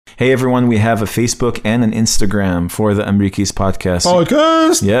Hey everyone, we have a Facebook and an Instagram for the Amriki's podcast.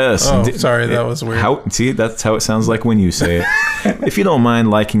 Yes. Oh, sorry, that was weird. See, that's how it sounds like when you say it. If you don't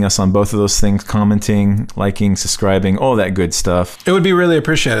mind liking us on both of those things, commenting, liking, subscribing, all that good stuff. It would be really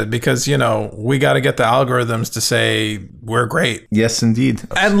appreciated because, you know, we got to get the algorithms to say we're great. Yes, indeed.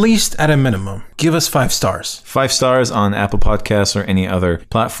 At least at a minimum. Give us 5 stars. 5 stars on Apple Podcasts or any other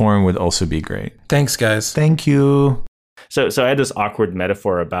platform would also be great. Thanks, guys. Thank you. So I had this awkward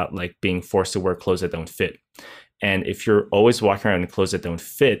metaphor about like being forced to wear clothes that don't fit. And if you're always walking around in clothes that don't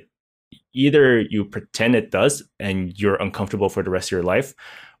fit, either you pretend it does and you're uncomfortable for the rest of your life,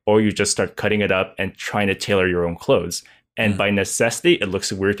 or you just start cutting it up and trying to tailor your own clothes. And by necessity, it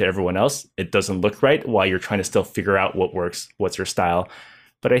looks weird to everyone else. It doesn't look right while you're trying to still figure out what works, what's your style.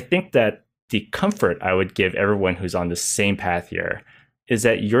 But I think that the comfort I would give everyone who's on the same path here is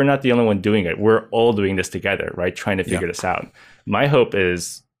that you're not the only one doing it. We're all doing this together, right? Trying to figure this out. My hope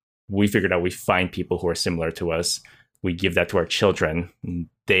is we figured out we find people who are similar to us. We give that to our children.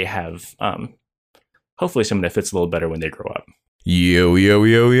 They have hopefully something that fits a little better when they grow up. Yo, yo,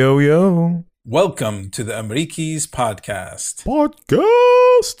 yo, yo, yo. Welcome to the Amriki's podcast.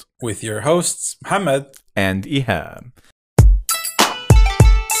 With your hosts, Mohammed and Ihab.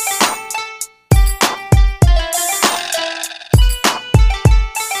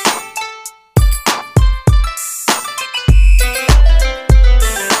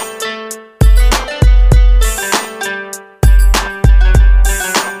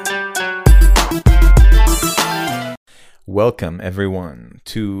 Welcome, everyone,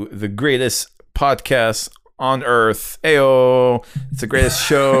 to the greatest podcast on earth. Ayo! It's the greatest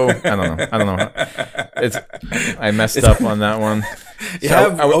show. I don't know. I messed up on that one.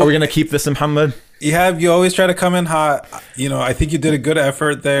 So are we going to keep this in Muhammad? You always try to come in hot. You know, I think you did a good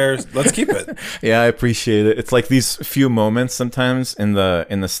effort there. Let's keep it. Yeah, I appreciate it. It's like these few moments sometimes in the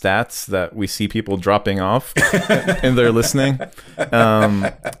stats that we see people dropping off and they're listening.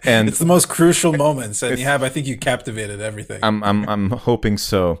 And it's the most crucial moments. And I think you captivated everything. I'm hoping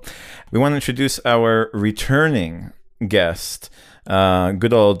so. We want to introduce our returning guest,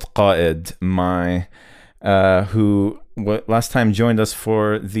 good old Qa'ed Mai, who last time joined us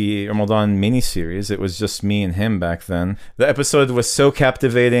for the Ramadan mini-series. It was just me and him back then. The episode was so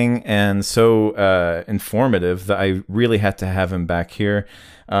captivating and so informative that I really had to have him back here.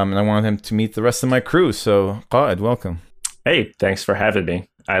 And I wanted him to meet the rest of my crew. So, Qa'ed, welcome. Hey, thanks for having me.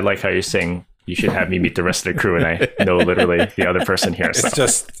 I like how you're saying you should have me meet the rest of the crew, and I know literally the other person here. So.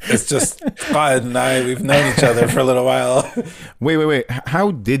 It's just Qa'ed and I, we've known each other for a little while. Wait.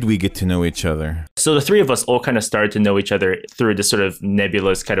 How did we get to know each other? So the three of us all kind of started to know each other through this sort of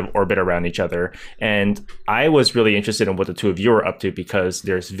nebulous kind of orbit around each other. And I was really interested in what the two of you were up to because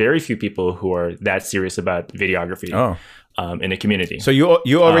there's very few people who are that serious about videography in the community. So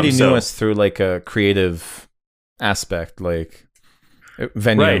you already knew us through like a creative aspect, like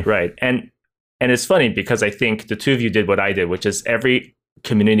venue. Right. And it's funny because I think the two of you did what I did, which is every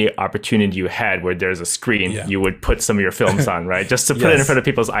community opportunity you had where there's a screen, you would put some of your films on, right? Just to put it in front of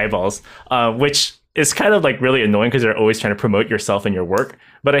people's eyeballs, which is kind of like really annoying because they're always trying to promote yourself and your work.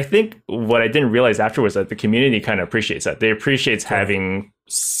 But I think what I didn't realize afterwards that the community kind of appreciates that. They appreciate having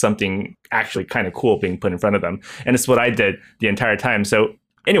something actually kind of cool being put in front of them. And it's what I did the entire time. So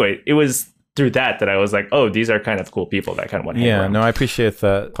anyway, it was through that I was like, oh, these are kind of cool people that kind of want to hang around. No, I appreciate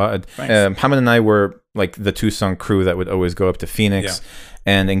that. Mohammed and I were like the Tucson crew that would always go up to Phoenix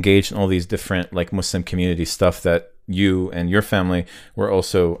and engage in all these different like Muslim community stuff that you and your family were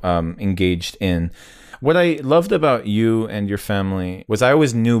also engaged in. What I loved about you and your family was I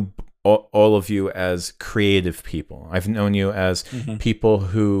always knew all of you as creative people. I've known you as people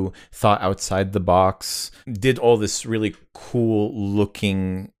who thought outside the box, did all this really cool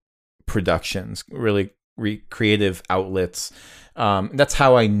looking productions, really creative outlets. That's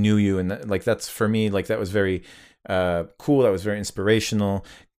how I knew you, and that's for me, like that was very cool. That was very inspirational,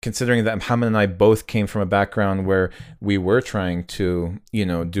 considering that Mohammed and I both came from a background where we were trying to,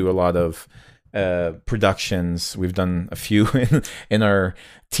 do a lot of productions. We've done a few in our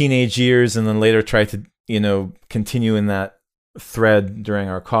teenage years, and then later tried to, continue in that thread during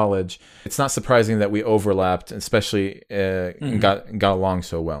our college. It's not surprising that we overlapped, especially got along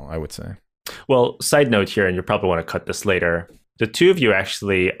so well, I would say. Well, side note here, and you'll probably want to cut this later. The two of you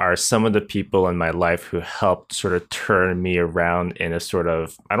actually are some of the people in my life who helped sort of turn me around in a sort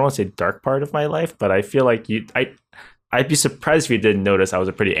of, I don't want to say dark part of my life, but I feel like I'd be surprised if you didn't notice I was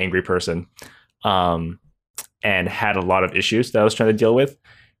a pretty angry person and had a lot of issues that I was trying to deal with.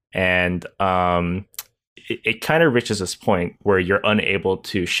 And it kind of reaches this point where you're unable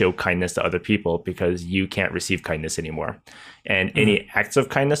to show kindness to other people because you can't receive kindness anymore. And any acts of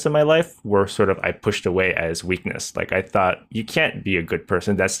kindness in my life were sort of, I pushed away as weakness. Like I thought, you can't be a good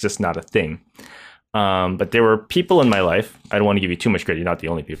person. That's just not a thing. But there were people in my life. I don't want to give you too much credit. You're not the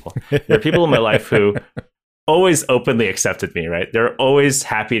only people. There are people in my life who always openly accepted me, right? They're always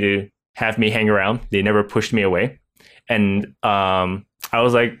happy to have me hang around. They never pushed me away. And I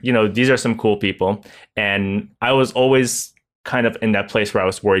was like, these are some cool people. And I was always kind of in that place where I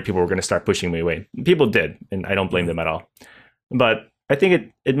was worried people were going to start pushing me away. People did, and I don't blame them at all. But I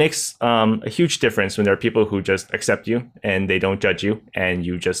think it makes a huge difference when there are people who just accept you and they don't judge you and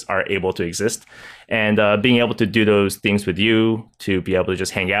you just are able to exist. And being able to do those things with you, to be able to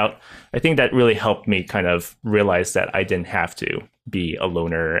just hang out, I think that really helped me kind of realize that I didn't have to be a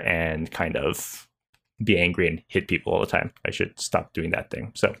loner and kind of be angry and hit people all the time. I should stop doing that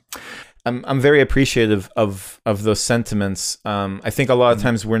thing. So I'm very appreciative of those sentiments. I think a lot of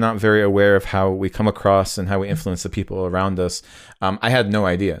times we're not very aware of how we come across and how we influence the people around us. I had no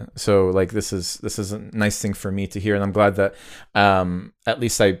idea. So like this is a nice thing for me to hear, and I'm glad that at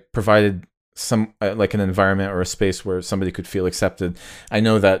least I provided some like an environment or a space where somebody could feel accepted. I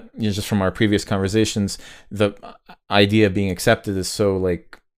know that just from our previous conversations, the idea of being accepted is so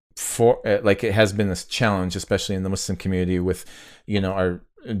like it has been this challenge, especially in the Muslim community with our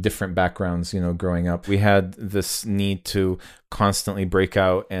different backgrounds. Growing up, we had this need to constantly break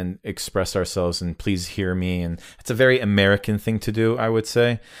out and express ourselves and please hear me, and it's a very American thing to do, I would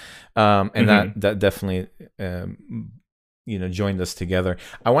say. And that definitely joined us together.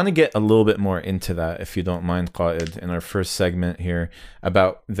 I want to get a little bit more into that, if you don't mind, Qa'ed, in our first segment here,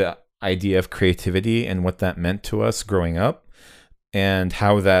 about the idea of creativity and what that meant to us growing up and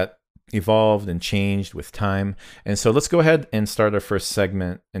how that evolved and changed with time. And so let's go ahead and start our first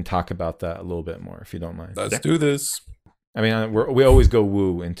segment and talk about that a little bit more, if you don't mind. Let's do this. I mean, we always go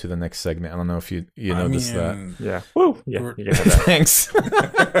woo into the next segment. I don't know if you noticed that. Yeah. Woo. Yeah. Thanks.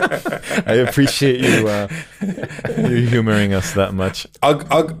 I appreciate you humoring us that much. I'll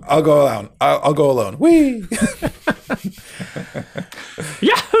go alone. I'll go alone. Whee!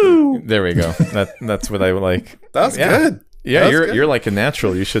 Yahoo! There we go. That's what I like. That's good. Yeah, you're like a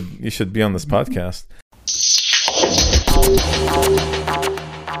natural. You should be on this podcast.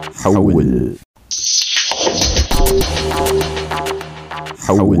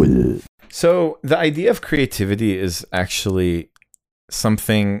 So the idea of creativity is actually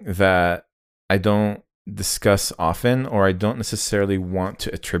something that I don't discuss often, or I don't necessarily want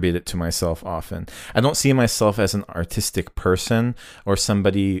to attribute it to myself often. I don't see myself as an artistic person or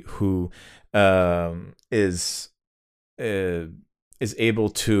somebody who is able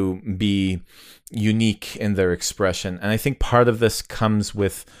to be unique in their expression. And I think part of this comes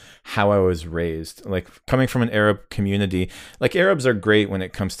with how I was raised. Like coming from an Arab community, like Arabs are great when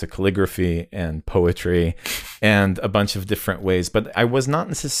it comes to calligraphy and poetry and a bunch of different ways, but I was not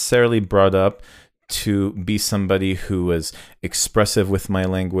necessarily brought up to be somebody who was expressive with my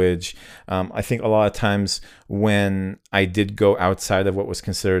language. I think a lot of times when I did go outside of what was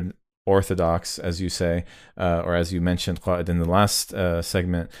considered orthodox, as you say, or as you mentioned, Qa'ed, in the last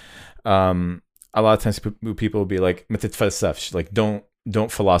segment, a lot of times people will be like, "Ma titfalsafsh," like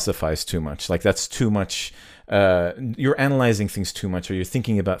don't philosophize too much. Like that's too much. You're analyzing things too much, or you're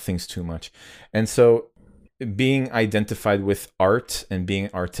thinking about things too much. And so being identified with art and being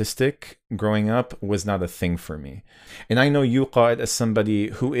artistic growing up was not a thing for me. And I know you, Qa'ed, as somebody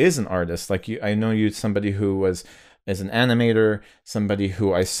who is an artist. Like you, I know you as somebody who was as an animator, somebody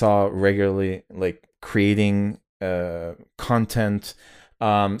who I saw regularly like creating content.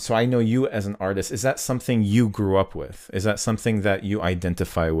 So I know you as an artist. Is that something you grew up with? Is that something that you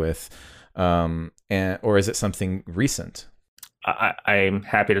identify with? Or is it something recent? I'm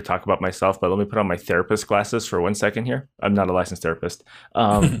happy to talk about myself, but let me put on my therapist glasses for 1 second here. I'm not a licensed therapist.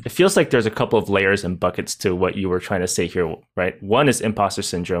 It feels like there's a couple of layers and buckets to what you were trying to say here, right? One is imposter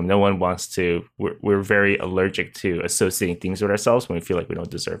syndrome. No one wants to, we're very allergic to associating things with ourselves when we feel like we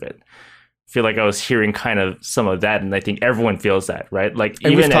don't deserve it. I feel like I was hearing kind of some of that, and I think everyone feels that, right? Like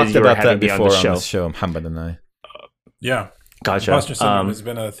and even as you were having me on the show, Muhammad and I. Yeah. Gotcha. Imposter syndrome has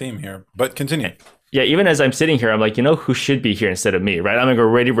been a theme here, but continue. Yeah, even as I'm sitting here, I'm like, who should be here instead of me, right? I'm like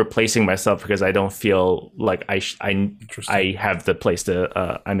already replacing myself because I don't feel like I have the place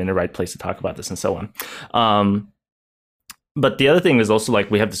to, I'm in the right place to talk about this and so on. But the other thing is also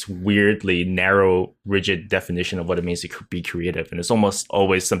like we have this weirdly narrow, rigid definition of what it means to be creative. And it's almost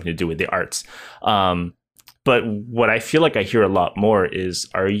always something to do with the arts. But what I feel like I hear a lot more is,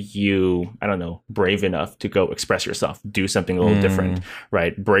 are you, I don't know, brave enough to go express yourself, do something a little different,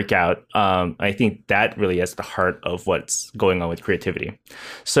 right? Break out. I think that really is the heart of what's going on with creativity.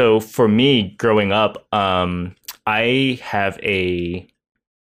 So for me, growing up, I have a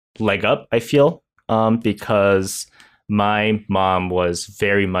leg up, I feel, because my mom was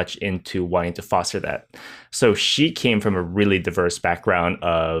very much into wanting to foster that. So she came from a really diverse background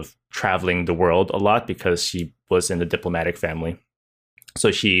of traveling the world a lot because she was in a diplomatic family.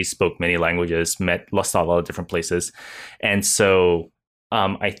 So she spoke many languages, saw a lot of different places. And so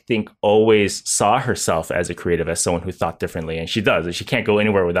I think always saw herself as a creative, as someone who thought differently. And she does. And she can't go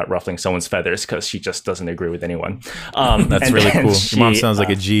anywhere without ruffling someone's feathers because she just doesn't agree with anyone. That's really cool. Your mom sounds like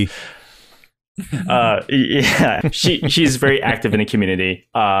a G. Yeah, she's very active in the community,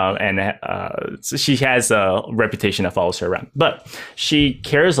 and so she has a reputation that follows her around. But she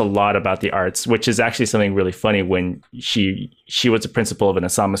cares a lot about the arts, which is actually something really funny. When she was a principal of an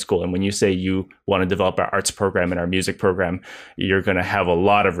Asama school, and when you say you want to develop our arts program and our music program, you're going to have a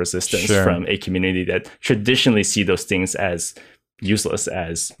lot of resistance from a community that traditionally see those things as useless,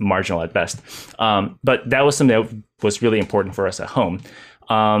 as marginal at best. But that was something that was really important for us at home.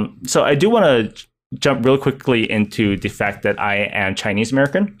 So I do want to jump real quickly into the fact that I am Chinese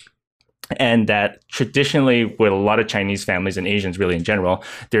American, and that traditionally with a lot of Chinese families and Asians really in general,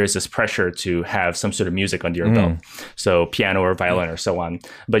 there is this pressure to have some sort of music under your belt. So piano or violin or so on.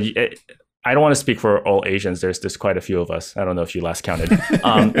 But I don't want to speak for all Asians. There's quite a few of us. I don't know if you last counted.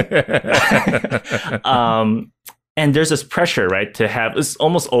 And there's this pressure, right, to have, it's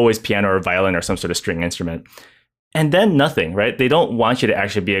almost always piano or violin or some sort of string instrument. And then nothing, right? They don't want you to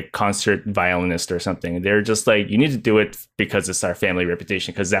actually be a concert violinist or something. They're just like, you need to do it because it's our family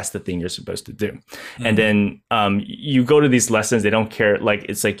reputation, because that's the thing you're supposed to do. And then you go to these lessons. They don't care. Like,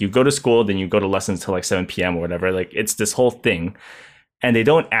 it's like you go to school, then you go to lessons till like 7 p.m. or whatever. Like, it's this whole thing. And they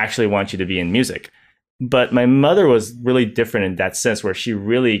don't actually want you to be in music. But my mother was really different in that sense, where she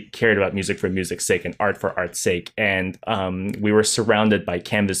really cared about music for music's sake and art for art's sake. And we were surrounded by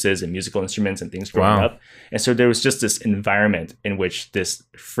canvases and musical instruments and things growing up. And so there was just this environment in which this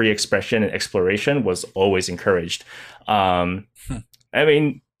free expression and exploration was always encouraged. I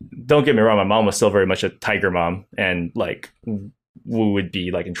mean, don't get me wrong, my mom was still very much a tiger mom, and like we would be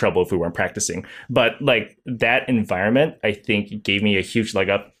like in trouble if we weren't practicing. But like that environment, I think, gave me a huge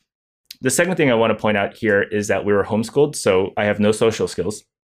leg up. The second thing I want to point out here is that we were homeschooled, so I have no social skills.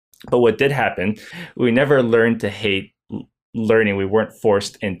 But what did happen, we never learned to hate learning. We weren't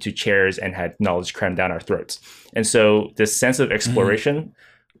forced into chairs and had knowledge crammed down our throats. And so this sense of exploration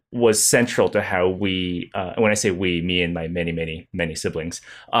was central to how we, when I say we, me and my many, many, many siblings,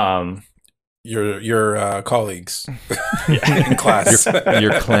 your colleagues in class,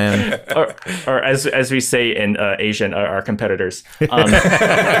 your clan, or as we say in Asian, our competitors.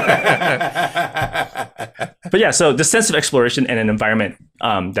 But yeah, so the sense of exploration and an environment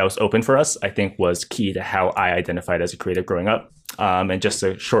that was open for us, I think, was key to how I identified as a creative growing up. And just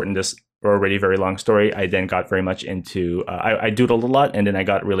to shorten this already very long story, I then got very much into, I doodled a lot, and then I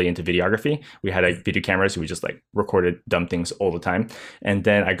got really into videography. We had video cameras, so we just like recorded dumb things all the time. And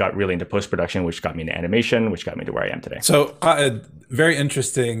then I got really into post-production, which got me into animation, which got me to where I am today. So very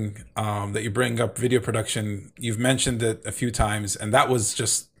interesting that you bring up video production. You've mentioned it a few times, and that was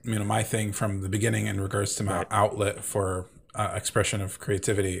just, you know, my thing from the beginning in regards to my outlet for expression of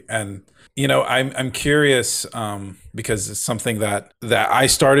creativity. And you know, I'm curious because it's something that I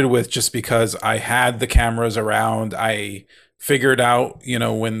started with just because I had the cameras around. I figured out, you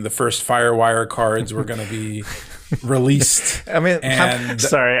know, when the first Firewire cards were going to be released. I mean,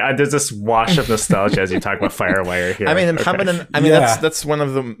 sorry, there's this wash of nostalgia as you talk about Firewire here. I mean, Muhammad that's one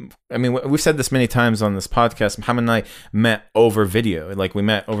of the. I mean, we've said this many times on this podcast. Muhammad and I met over video. Like, we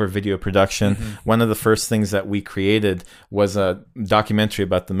met over video production. One of the first things that we created was a documentary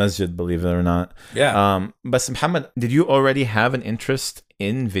about the masjid, believe it or not. Yeah. But Muhammad, did you already have an interest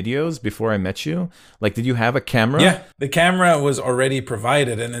in videos before I met you? Like, did you have a camera? Yeah, the camera was already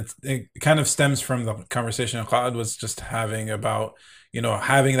provided, and it kind of stems from the conversation Qa'ed was just having about, you know,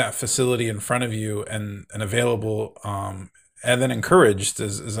 having that facility in front of you and available, and then encouraged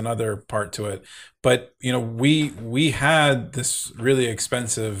is another part to it. But you know, we had this really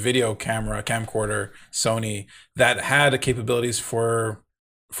expensive video camcorder, Sony, that had capabilities for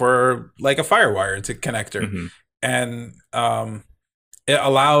like a Firewire to connector, and it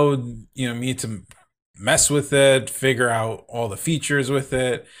allowed, you know, me to mess with it, figure out all the features with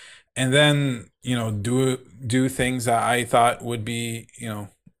it, and then, you know, do things that I thought would be, you know,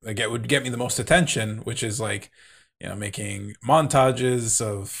 like it would get me the most attention, which is like, you know, making montages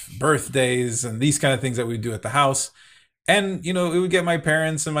of birthdays and these kind of things that we do at the house. And, you know, it would get my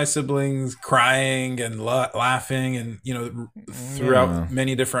parents and my siblings crying and laughing and, you know, throughout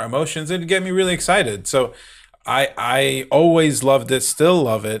many different emotions. It'd get me really excited. So I always loved it, still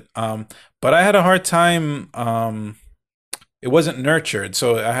love it. But I had a hard time. It wasn't nurtured.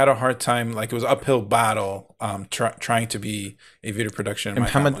 So I had a hard time, like it was uphill battle trying to be a video production in my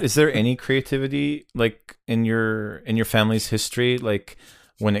family. Is there any creativity like in your family's history, like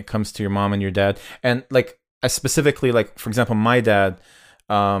when it comes to your mom and your dad? And like, specifically, like, for example, my dad,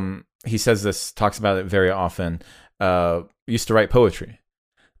 he says this, talks about it very often, used to write poetry.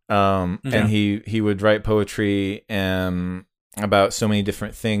 And he would write poetry about so many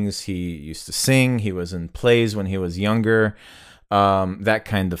different things. He used to sing. He was in plays when he was younger, that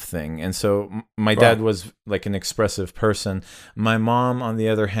kind of thing. And so my dad was like an expressive person. My mom, on the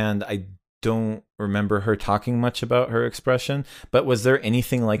other hand, I don't remember her talking much about her expression. But was there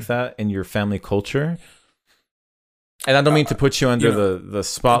anything like that in your family culture? And I don't mean to put you under the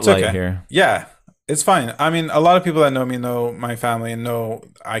spotlight here. Yeah, it's fine. I mean, a lot of people that know me know my family and know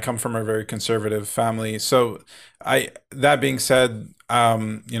I come from a very conservative family. So that being said,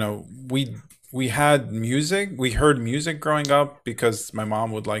 you know, we had music. We heard music growing up because my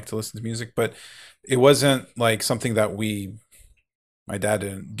mom would like to listen to music, but it wasn't like something that my dad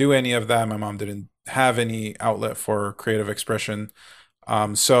didn't do any of that. My mom didn't have any outlet for creative expression.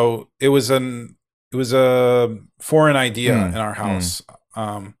 So it was a foreign idea in our house.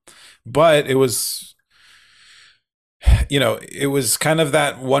 But it was, you know, it was kind of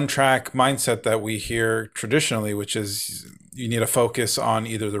that one track mindset that we hear traditionally, which is you need to focus on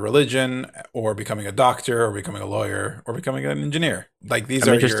either the religion or becoming a doctor or becoming a lawyer or becoming an engineer. Like these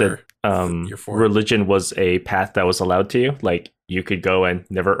are your four. Religion was a path that was allowed to you. Like you could go and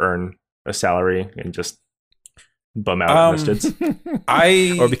never earn a salary and just bum out in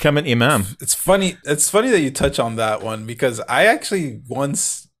masjids. Or become an imam. It's funny that you touch on that one, because I actually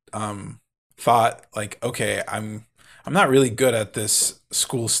once thought like, okay, I'm not really good at this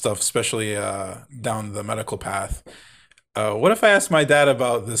school stuff, especially down the medical path. What if I asked my dad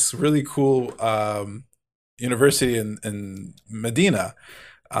about this really cool university in Medina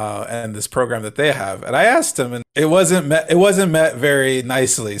and this program that they have? And I asked him, and it wasn't met very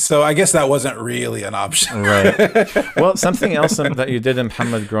nicely. So I guess that wasn't really an option. Right. Well, something else that you did in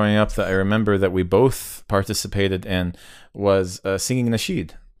Muhammad growing up that I remember that we both participated in was singing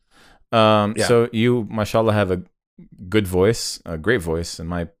nasheed. So you, mashallah, have a good voice, a great voice, in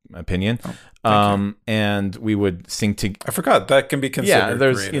my opinion. And we would sing to. I forgot that can be considered. Yeah,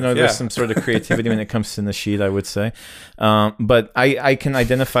 there's creative. There's some sort of creativity when it comes to nasheed, I would say. But I can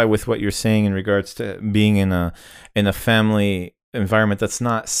identify with what you're saying in regards to being in a family environment that's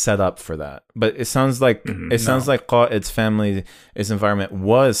not set up for that. But it sounds like sounds like Qa'ed's his environment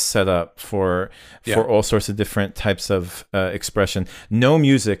was set up for all sorts of different types of expression. No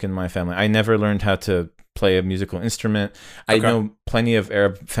music in my family. I never learned how to play a musical instrument. I know plenty of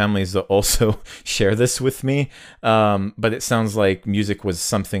Arab families that also share this with me. But it sounds like music was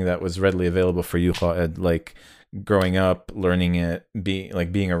something that was readily available for you, Qa'ed, like growing up, learning it,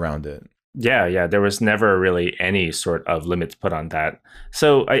 being around it. Yeah. There was never really any sort of limits put on that.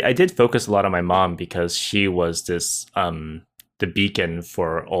 So I did focus a lot on my mom because she was this the beacon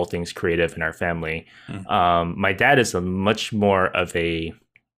for all things creative in our family. My dad is a much more of a,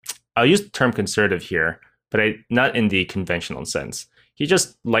 I'll use the term conservative here, but not in the conventional sense. He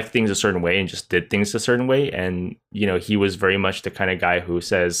just liked things a certain way and just did things a certain way. And, he was very much the kind of guy who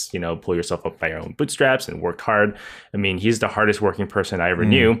says, pull yourself up by your own bootstraps and worked hard. I mean, he's the hardest working person I ever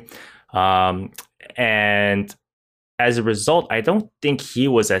knew. And as a result, I don't think he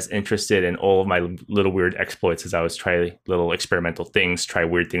was as interested in all of my little weird exploits as I was trying little experimental things, try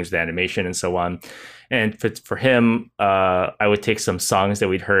weird things with animation and so on. And for him, I would take some songs that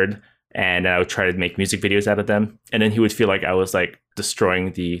we'd heard and I would try to make music videos out of them. And then he would feel like I was like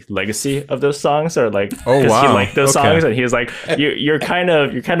destroying the legacy of those songs, or like, oh wow, he liked those songs, and he was like, you're kind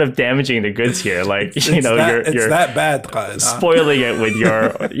of damaging the goods here. Like, you're that bad, spoiling it with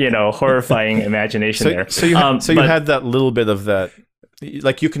your, horrifying imagination there. So you had that little bit of that,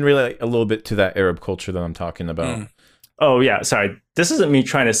 like you can relate a little bit to that Arab culture that I'm talking about. Oh yeah, sorry. This isn't me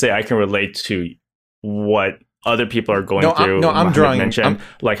trying to say I can relate to what other people are going through. I'm drawing.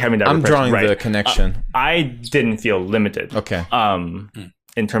 Having that. I'm drawing the connection. I didn't feel limited. Okay.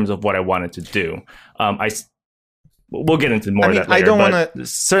 In terms of what I wanted to do, we'll get into more of that later. I don't want to.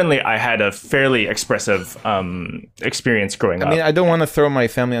 Certainly, I had a fairly expressive experience growing up. I mean, I don't want to throw my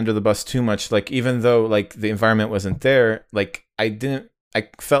family under the bus too much. Like, even though like the environment wasn't there, like I didn't I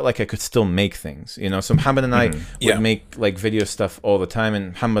felt like I could still make things, you know. So Muhammad and I would make like video stuff all the time,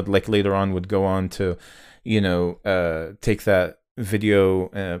 and Muhammad like later on would go on to, you know, take that video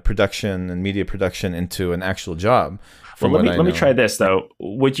production and media production into an actual job. Well, let me try this though.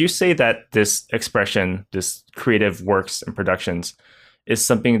 Would you say that this expression, this creative works and productions, is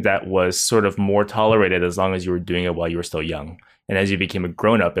something that was sort of more tolerated as long as you were doing it while you were still young? And as you became a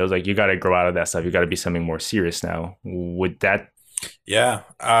grown up, it was like, you got to grow out of that stuff. You got to be something more serious now. Would that? Yeah.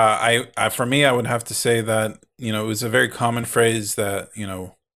 For me, I would have to say that, you know, it was a very common phrase that, you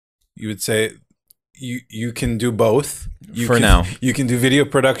know, you would say you can do both. Now. You can do video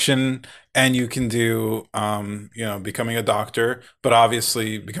production and you can do, you know, becoming a doctor. But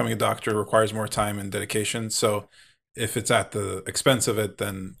obviously becoming a doctor requires more time and dedication. So if it's at the expense of it,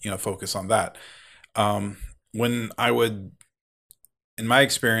 then, you know, focus on that. When I would, in my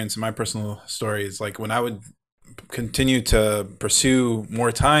experience, in my personal story, is like when I would continue to pursue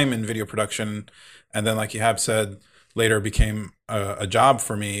more time in video production, and then, like you have said, later became a job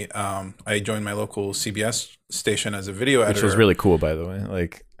for me. I joined my local CBS station as a video editor, which was really cool, by the way.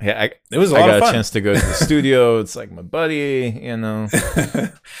 Like, yeah, it was a lot of fun. I got a chance to go to the studio. It's like my buddy, you know.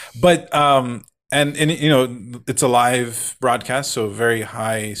 But and you know, it's a live broadcast, so very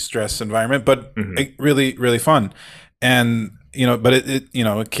high stress environment, but really, really fun. And you know, but it you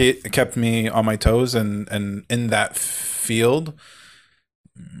know, it kept me on my toes, and in that field,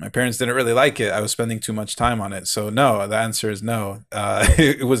 my parents didn't really like it. I was spending too much time on it. So no, the answer is no.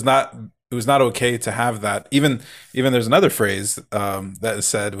 It was not okay to have that. Even there's another phrase that is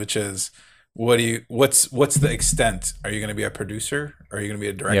said, which is, what's the extent? Are you going to be a producer? Or are you going to be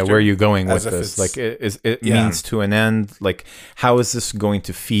a director? Yeah, where are you going with this? Like, it means to an end. Like, how is this going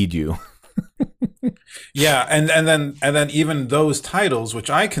to feed you? Yeah, and then even those titles, which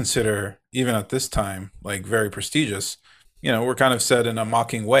I consider even at this time like very prestigious, you know, were kind of said in a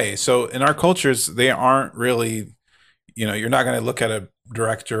mocking way. So in our cultures, they aren't really, you know, you're not going to look at a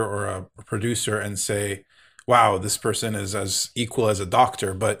director or a producer and say, wow, this person is as equal as a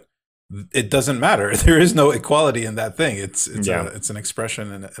doctor. But it doesn't matter. There is no equality in that thing. It's an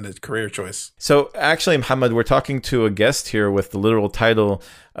expression and a career choice. So actually, Muhammad, we're talking to a guest here with the literal title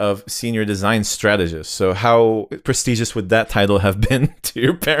of senior design strategist. So how prestigious would that title have been to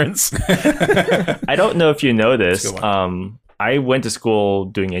your parents? I don't know if you know this. I went to school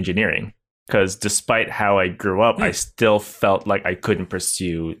doing engineering, because despite how I grew up, I still felt like I couldn't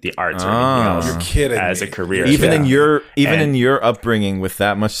pursue the arts or anything else You're kidding as me. a career. Even in your upbringing with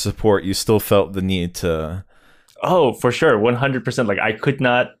that much support, you still felt the need to. Oh, for sure, 100%. Like I could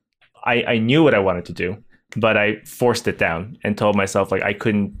not. I knew what I wanted to do, but I forced it down and told myself like I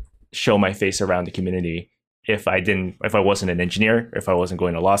couldn't show my face around the community if I wasn't an engineer, if I wasn't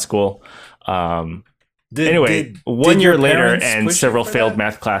going to law school. Anyway, 1 year later and several failed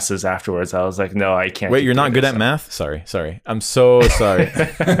math classes afterwards, I was like, no, I can't. Wait, you're not good at math? Sorry. I'm so sorry.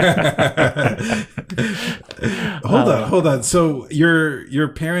 Hold on. So your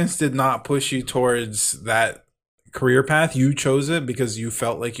parents did not push you towards that career path? You chose it because you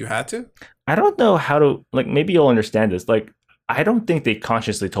felt like you had to? I don't know how to, like, maybe you'll understand this. Like, I don't think they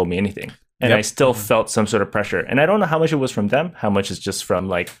consciously told me anything. And I still felt some sort of pressure. And I don't know how much it was from them, how much is just from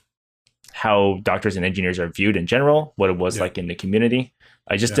like how doctors and engineers are viewed in general, what it was like in the community.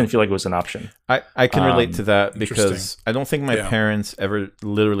 I just didn't feel like it was an option. I can relate to that because I don't think my parents ever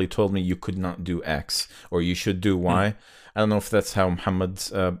literally told me you could not do X or you should do Y. I don't know if that's how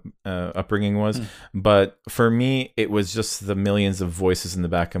Muhammad's upbringing was, but for me, it was just the millions of voices in the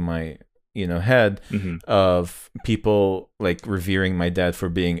back of my head of people like revering my dad for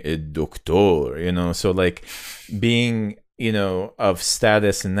being a doctor, so like being of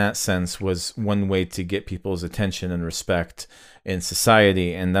status in that sense was one way to get people's attention and respect in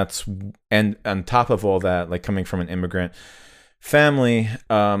society. And on top of all that, like coming from an immigrant family,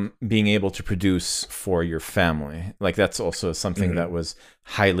 being able to produce for your family, like that's also something that was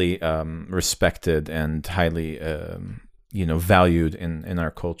highly respected and highly valued in our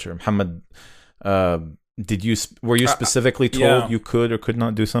culture. Muhammad, were you specifically told you could or could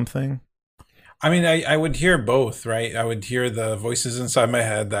not do something? I mean, I would hear both, right? I would hear the voices inside my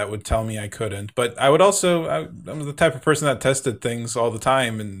head that would tell me I couldn't, but I would also, I'm the type of person that tested things all the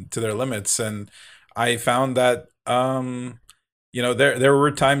time and to their limits. And I found that, there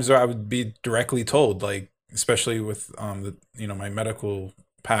were times where I would be directly told, like, especially with, my medical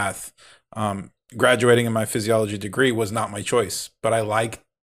path, graduating in my physiology degree was not my choice, but I liked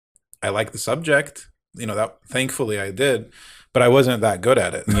the subject, that thankfully I did, but I wasn't that good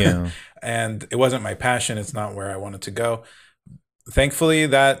at it. Yeah. And it wasn't my passion. It's not where I wanted to go. Thankfully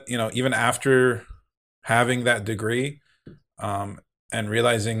that, even after having that degree, and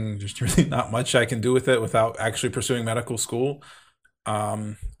realizing there's really not much I can do with it without actually pursuing medical school,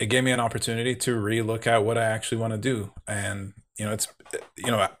 it gave me an opportunity to relook at what I actually want to do. And, it's,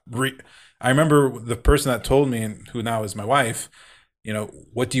 I remember the person that told me, and who now is my wife,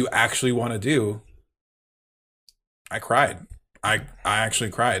 what do you actually want to do? I cried. I actually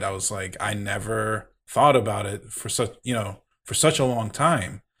cried. I was like, I never thought about it for such a long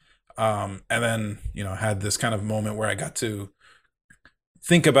time. And then, had this kind of moment where I got to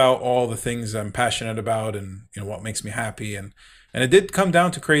think about all the things I'm passionate about and, what makes me happy. And it did come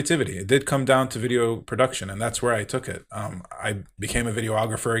down to creativity. It did come down to video production, and that's where I took it. I became a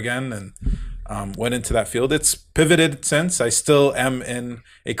videographer again and went into that field. It's pivoted since. I still am in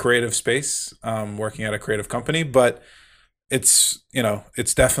a creative space, working at a creative company, but it's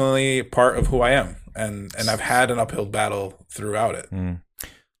definitely part of who I am. And I've had an uphill battle throughout it.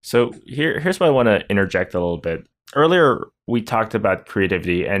 So here's why I want to interject a little bit. Earlier, we talked about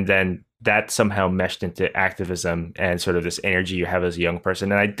creativity, and then that somehow meshed into activism and sort of this energy you have as a young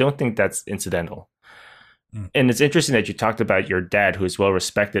person. And I don't think that's incidental. And it's interesting that you talked about your dad, who is well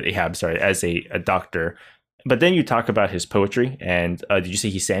respected, as a doctor. But then you talk about his poetry. And did you say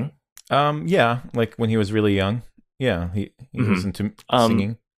he sang? Yeah, like when he was really young. Yeah, he was into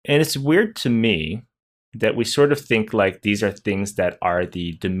singing. And it's weird to me that we sort of think like these are things that are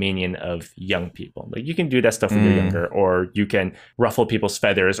the dominion of young people. Like you can do that stuff when you're younger, or you can ruffle people's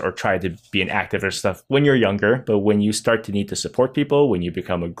feathers or try to be an activist stuff when you're younger. But when you start to need to support people, when you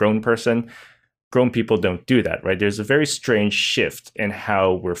become a grown person, grown people don't do that, right? There's a very strange shift in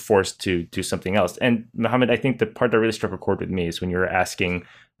how we're forced to do something else. And Mohammed, I think the part that really struck a chord with me is when you were asking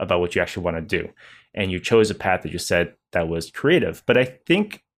about what you actually want to do. And you chose a path that you said that was creative. But I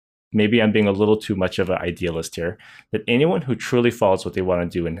think maybe I'm being a little too much of an idealist here, that anyone who truly follows what they want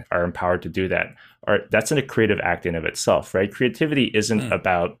to do and are empowered to do that, that's a creative act in of itself, right? Creativity isn't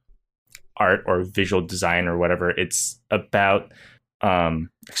about art or visual design or whatever. It's about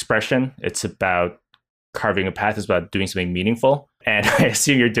expression. It's about carving a path. It's about doing something meaningful. And I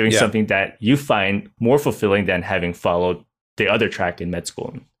assume you're doing something that you find more fulfilling than having followed the other track in med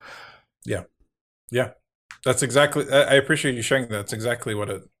school. Yeah. That's exactly, I appreciate you sharing that. That's exactly what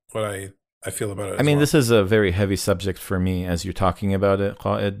I feel about it. I mean, this is a very heavy subject for me as you're talking about it,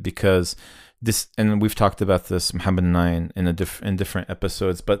 Qa'ed, because this, and we've talked about this, Muhammad and I, in different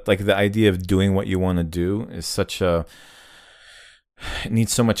episodes, but like the idea of doing what you want to do is it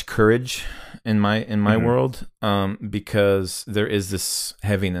needs so much courage in my world, because there is this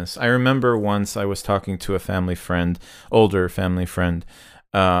heaviness. I remember once I was talking to a older family friend,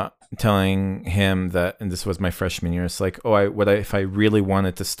 telling him that, and this was my freshman year, it's like, if I really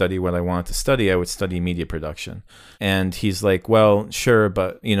wanted to study what I wanted to study, I would study media production. And he's like, well, sure,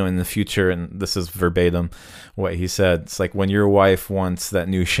 but in the future, and this is verbatim what he said, it's like when your wife wants that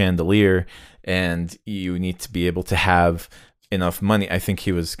new chandelier and you need to be able to have enough money. I think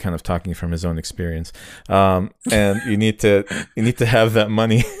he was kind of talking from his own experience. And you need to have that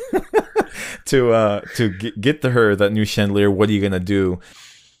money to get to her that new chandelier. What are you going to do?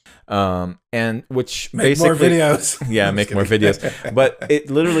 And which make basically more videos. Yeah, make more videos. But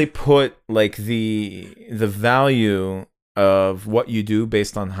it literally put like the value of what you do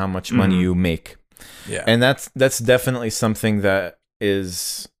based on how much money you make. Yeah. And that's definitely something that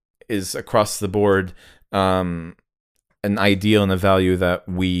is across the board an ideal and a value that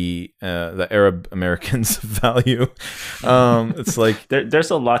we the Arab Americans value. It's like there's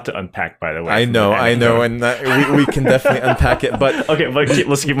a lot to unpack, by the way. I know, and we can definitely unpack it. But okay,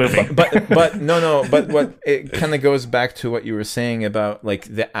 let's keep moving. But what it kind of goes back to what you were saying about like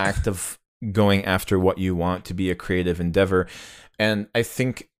the act of going after what you want to be a creative endeavor, and I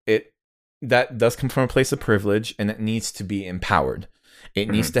think that does come from a place of privilege, and it needs to be empowered. It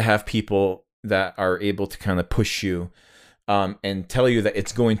needs to have people that are able to kind of push you. And tell you that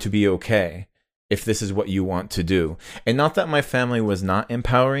it's going to be okay if this is what you want to do. And not that my family was not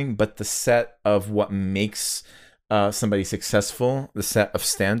empowering, but the set of what makes somebody successful, the set of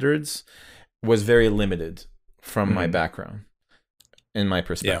standards, was very limited from my background, in my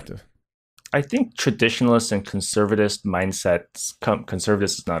perspective. Yeah. I think traditionalist and conservative mindsets, conservative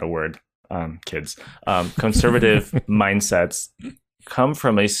is not a word, kids. Conservative mindsets come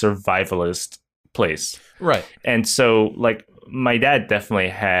from a survivalist place, right? And so like my dad definitely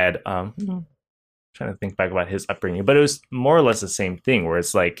had trying to think back about his upbringing, but it was more or less the same thing, where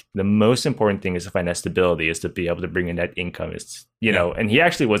it's like the most important thing is to find that stability, is to be able to bring in that income, is and he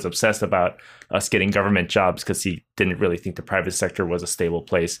actually was obsessed about us getting government jobs because he didn't really think the private sector was a stable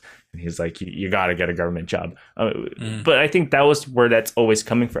place, and he's like, you got to get a government job. But I think that was where that's always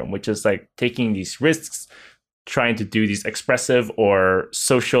coming from, which is like taking these risks, trying to do these expressive or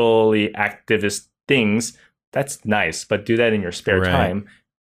socially activist things, that's nice, but do that in your spare time.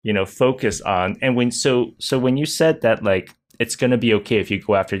 Focus on, and when you said that, like, it's going to be okay if you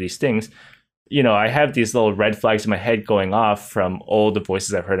go after these things, I have these little red flags in my head going off from all the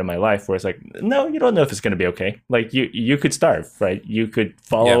voices I've heard in my life where it's like, no, you don't know if it's going to be okay. Like you could starve, right? You could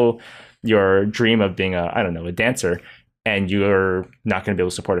follow your dream of being a dancer, and you're not going to be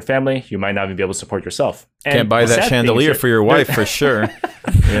able to support a family. You might not even be able to support yourself. And can't buy that chandelier for your wife for sure.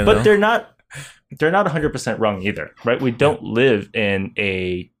 But they're not 100% wrong either, right? We don't live in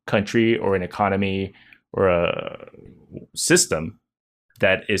a country or an economy or a system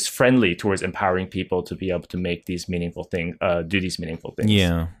that is friendly towards empowering people to be able to make these meaningful things, do these meaningful things.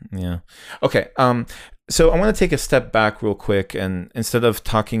 Yeah. Okay. So I want to take a step back real quick, and instead of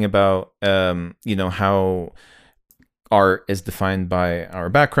talking about, how art is defined by our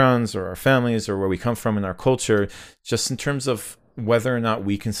backgrounds or our families or where we come from in our culture, just in terms of whether or not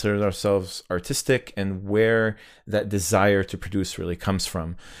we consider ourselves artistic and where that desire to produce really comes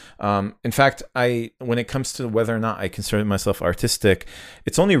from. In fact, when it comes to whether or not I consider myself artistic,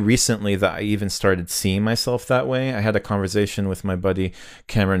 it's only recently that I even started seeing myself that way. I had a conversation with my buddy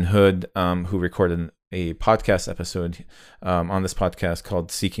Cameron Hood, who recorded a podcast episode on this podcast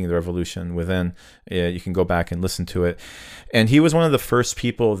called Seeking the Revolution Within. You can go back and listen to it. And he was one of the first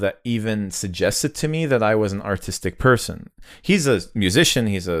people that even suggested to me that I was an artistic person. He's a musician,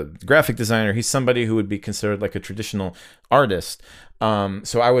 he's a graphic designer, he's somebody who would be considered like a traditional artist.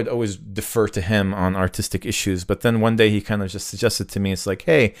 So I would always defer to him on artistic issues. But then one day he kind of just suggested to me, it's like,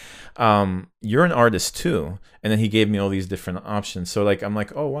 hey, you're an artist too. And then he gave me all these different options. So like, I'm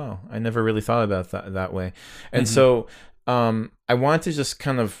like, oh, wow, I never really thought about that way. And so I wanted to just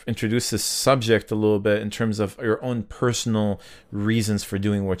kind of introduce this subject a little bit in terms of your own personal reasons for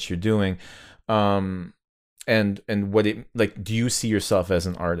doing what you're doing. And what it, like, do you see yourself as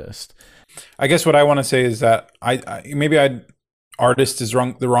an artist? I guess what I want to say is that artist is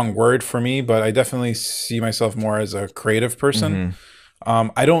the wrong word for me, but I definitely see myself more as a creative person.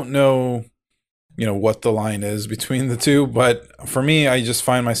 I don't know, what the line is between the two, but for me, I just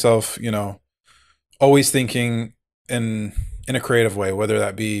find myself, always thinking in a creative way, whether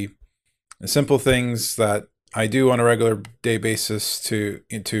that be simple things that I do on a regular day basis to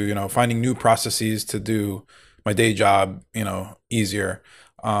finding new processes to do my day job, easier.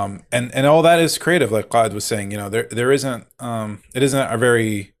 And all that is creative, like Qa'ed was saying. There isn't it isn't a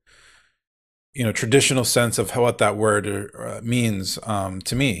very traditional sense of what that word means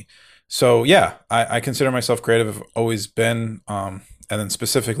to me. So yeah, I consider myself creative. I've always been, and then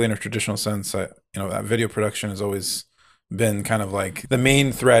specifically in a traditional sense, that video production has always been kind of like the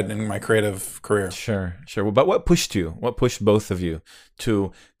main thread in my creative career. Sure. Well, but what pushed you? What pushed both of you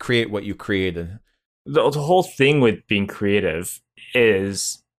to create what you created? The whole thing with being creative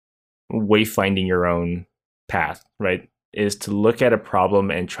is wayfinding your own path, right? Is to look at a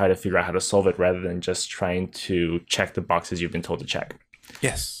problem and try to figure out how to solve it rather than just trying to check the boxes you've been told to check.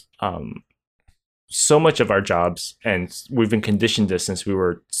 Yes. So much of our jobs, and we've been conditioned this since we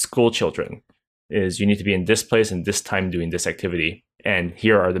were school children, is you need to be in this place and this time doing this activity, and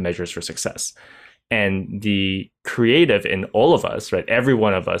here are the measures for success. And the creative in all of us, right? Every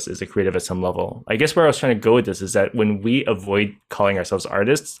one of us is a creative at some level. I guess where I was trying to go with this is that when we avoid calling ourselves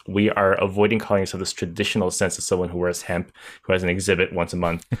artists, we are avoiding calling ourselves this traditional sense of someone who wears hemp, who has an exhibit once a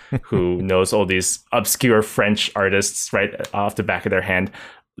month, who knows all these obscure French artists right off the back of their hand.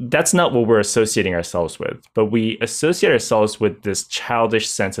 That's not what we're associating ourselves with, but we associate ourselves with this childish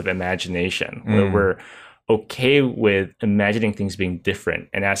sense of imagination where we're okay with imagining things being different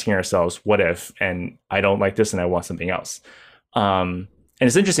and asking ourselves, what if, and I don't like this and I want something else. And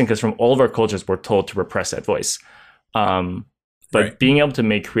it's interesting because from all of our cultures, we're told to repress that voice. But being able to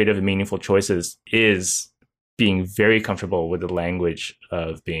make creative and meaningful choices is being very comfortable with the language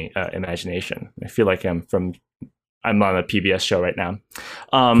of being imagination. I feel like I'm on a PBS show right now,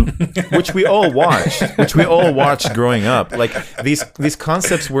 which we all watched growing up. Like these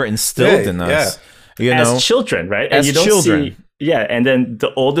concepts were instilled in us. As children, right? And you don't children. And then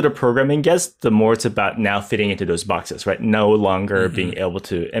the older the programming gets, the more it's about now fitting into those boxes, right? No longer being able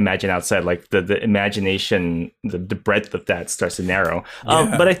to imagine outside. Like the imagination, the breadth of that starts to narrow.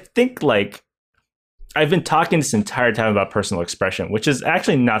 But I think like I've been talking this entire time about personal expression, which is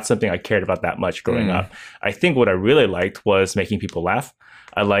actually not something I cared about that much growing up. I think what I really liked was making people laugh.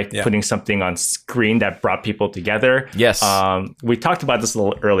 I liked putting something on screen that brought people together. Yes. We talked about this a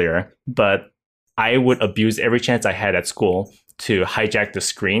little earlier, but I would abuse every chance I had at school to hijack the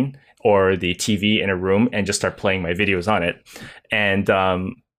screen or the TV in a room and just start playing my videos on it. And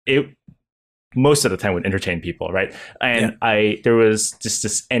most of the time would entertain people, right? And there was just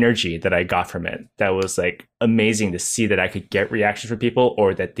this energy that I got from it that was like amazing to see, that I could get reactions from people,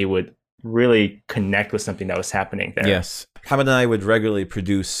 or that they would really connect with something that was happening there. Yes. Hamad and I would regularly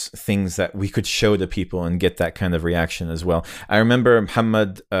produce things that we could show to people and get that kind of reaction as well. I remember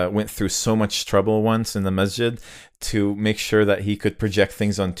Muhammad went through so much trouble once in the masjid to make sure that he could project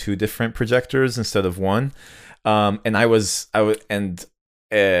things on 2 different projectors instead of 1. And that was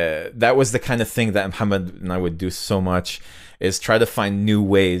the kind of thing that Muhammad and I would do so much, is try to find new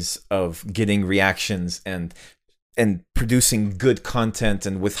ways of getting reactions and producing good content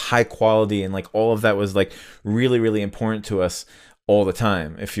and with high quality, and like all of that was like really, really important to us all the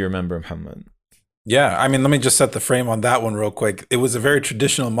time, if you remember, Muhammad. Yeah, I mean, let me just set the frame on that one real quick. It was a very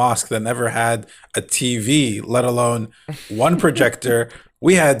traditional mosque that never had a TV, let alone 1 projector.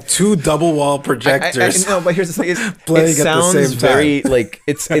 We had 2 double wall projectors. No, but here's the thing: it sounds very like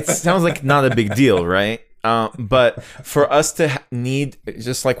it sounds like not a big deal, right? But for us to need,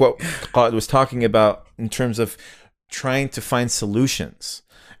 just like what Qa'ed was talking about in terms of trying to find solutions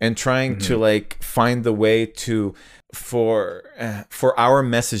and trying to like find the way to for our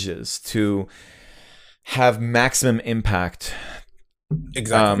messages to have maximum impact.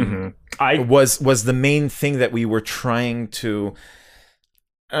 Exactly. Was the main thing that we were trying to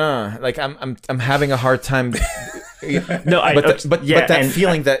like I'm having a hard time but that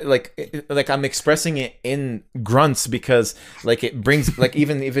feeling that like I'm expressing it in grunts, because like it brings like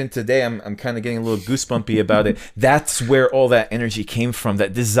even today I'm kind of getting a little goosebumpy about it. That's where all that energy came from,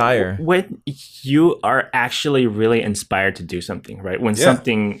 that desire. When you are actually really inspired to do something, right? When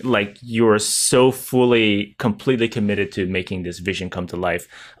something like you're so completely committed to making this vision come to life,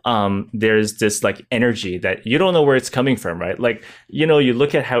 there's this like energy that you don't know where it's coming from, right? Like, you know, you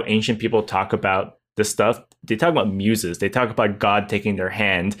look at how ancient people talk about this stuff. They talk about muses. They talk about God taking their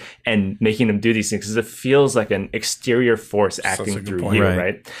hand and making them do these things, because it feels like an exterior force acting through you,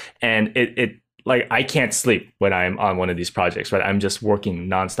 right? And it like, I can't sleep when I'm on one of these projects, right? I'm just working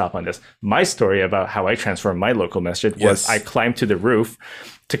nonstop on this. My story about how I transformed my local masjid was I climbed to the roof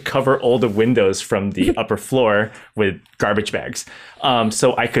to cover all the windows from the upper floor with garbage bags,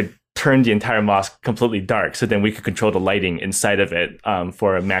 so I could turn the entire mosque completely dark, so then we could control the lighting inside of it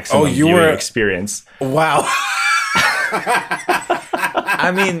for a maximum viewing experience. Wow.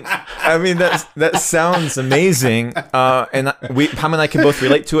 I mean that sounds amazing, and Pam and I can both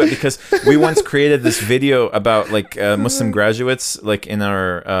relate to it, because we once created this video about like Muslim graduates, like in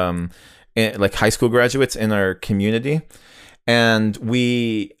our like high school graduates in our community, and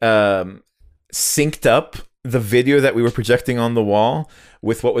we synced up the video that we were projecting on the wall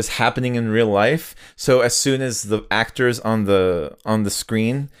with what was happening in real life. So as soon as the actors on the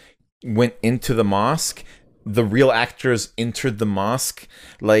screen went into the mosque, the real actors entered the mosque,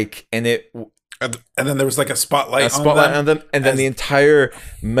 like, and then there was like a spotlight on them, and then the entire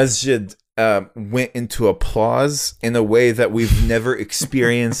masjid went into applause in a way that we've never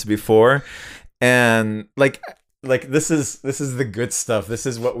experienced before. And like this is the good stuff. This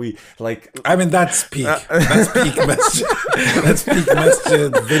is what we like. I mean, that's peak. That's peak masjid. That's peak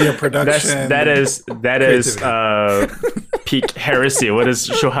masjid video production. That is peak heresy. What is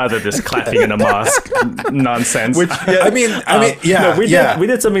Shohada, this clapping in a mosque nonsense? Which, I mean, no, we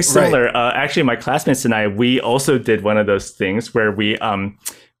did something similar. Right. Actually, my classmates and I, we also did one of those things where we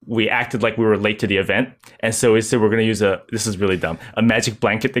acted like we were late to the event. And so we said, we're going to use this is really dumb, a magic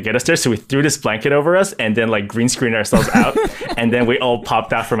blanket to get us there. So we threw this blanket over us and then like green screen ourselves out. And then we all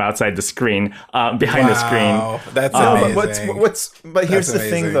popped out from outside the screen, behind the screen. That's amazing. But here's the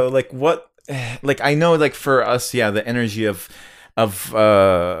thing though, like I know, like for us, the energy of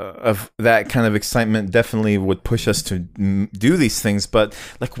that kind of excitement definitely would push us to do these things. But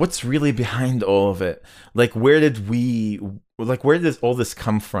like, what's really behind all of it? Like, where did all this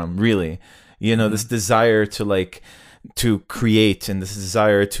come from, really? You know, this desire to create and this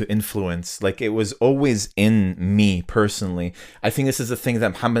desire to influence, like, it was always in me personally. I think this is a thing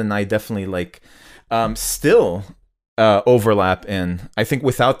that Muhammad and I definitely still overlap in. I think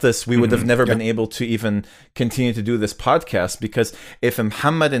without this, we would have never been able to even continue to do this podcast, because if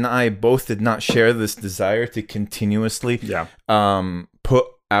Muhammad and I both did not share this desire to continuously put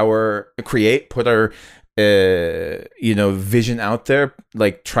our vision out there,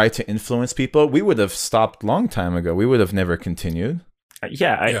 like try to influence people, we would have stopped long time ago. We would have never continued.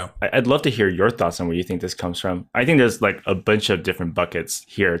 I'd love to hear your thoughts on where you think this comes from. I think there's like a bunch of different buckets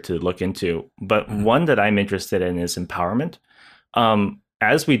here to look into, but one that I'm interested in is empowerment.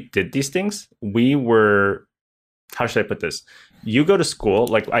 As we did these things, we were, how should I put this? You go to school,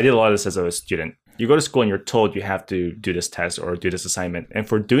 like I did a lot of this as a student. You go to school and you're told you have to do this test or do this assignment. And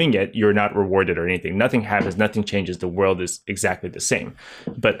for doing it, you're not rewarded or anything. Nothing happens, nothing changes. The world is exactly the same.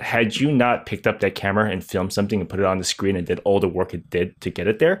 But had you not picked up that camera and filmed something and put it on the screen and did all the work it did to get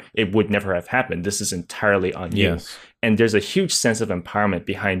it there, it would never have happened. This is entirely on you. Yes. And there's a huge sense of empowerment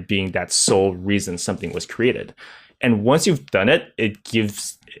behind being that sole reason something was created. And once you've done it,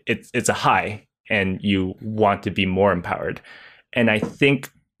 it's a high and you want to be more empowered. And I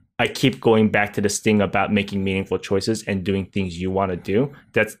think I keep going back to this thing about making meaningful choices and doing things you want to do.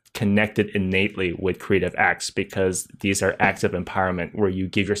 That's connected innately with creative acts, because these are acts of empowerment where you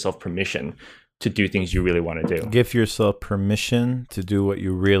give yourself permission to do things you really want to do. Give yourself permission to do what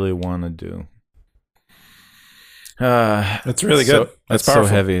you really want to do. That's really good. That's so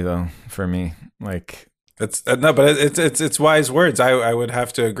heavy though for me. Like, it's no, but it's wise words. I would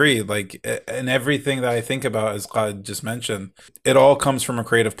have to agree. Like, in everything that I think about, as Qa'ed just mentioned, it all comes from a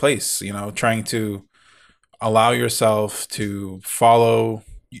creative place. You know, trying to allow yourself to follow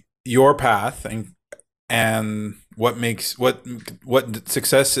your path and what makes what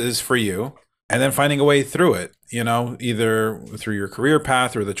success is for you, and then finding a way through it. You know, either through your career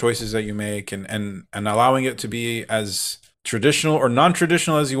path or the choices that you make, and allowing it to be as traditional or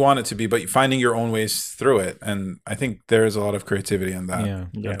non-traditional as you want it to be, but finding your own ways through it. And I think there is a lot of creativity in that.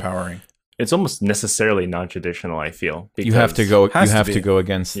 Empowering. It's almost necessarily non-traditional, I feel. You have to go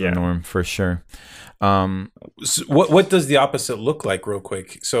against the norm for sure. So what does the opposite look like, real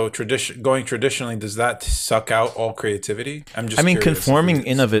quick? So going traditionally, does that suck out all creativity? I mean, conforming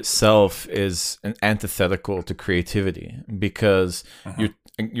in of itself is an antithetical to creativity, because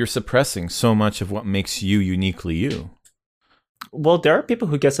you're suppressing so much of what makes you uniquely you. Well, there are people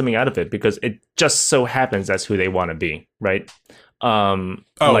who get something out of it because it just so happens that's who they want to be, right?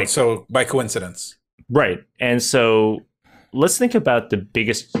 So by coincidence. Right. And so let's think about the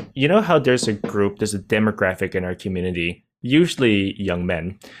biggest, you know how there's a demographic in our community, usually young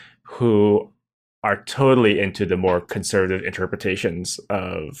men, who are totally into the more conservative interpretations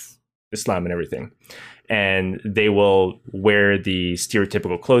of Islam and everything. And they will wear the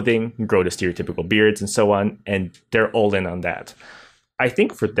stereotypical clothing, grow the stereotypical beards and so on, and they're all in on that. I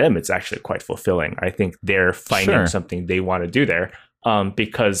think for them, it's actually quite fulfilling. I think they're finding something they want to do there,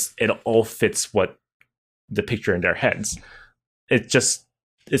 because it all fits what the picture in their heads.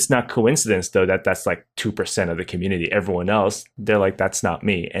 It's not coincidence, though, that's like 2% of the community. Everyone else, they're like, that's not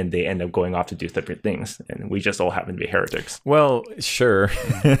me. And they end up going off to do different things. And we just all happen to be heretics. Well, sure.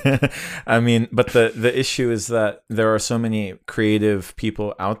 I mean, but the issue is that there are so many creative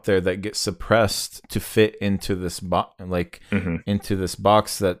people out there that get suppressed to fit into this into this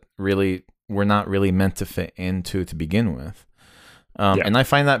box that really we're not really meant to fit into to begin with. And I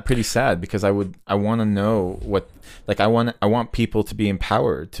find that pretty sad, because I want to know I want people to be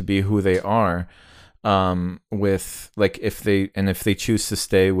empowered to be who they are, with if they choose to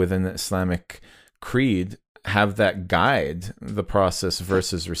stay within the Islamic creed, have that guide the process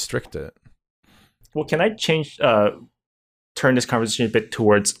versus restrict it. Well, can I turn this conversation a bit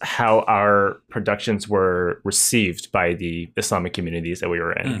towards how our productions were received by the Islamic communities that we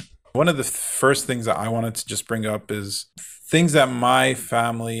were in? One of the first things that I wanted to just bring up is things that my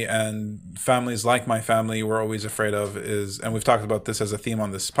family and families like my family were always afraid of and we've talked about this as a theme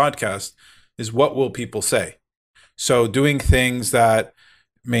on this podcast, is what will people say? So doing things that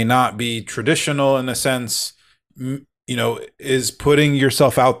may not be traditional in a sense, is putting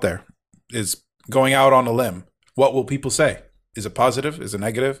yourself out there, is going out on a limb. What will people say? Is it positive? Is it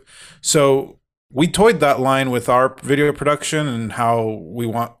negative? So we toyed that line with our video production and how we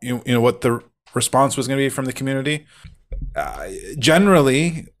want, what the response was going to be from the community.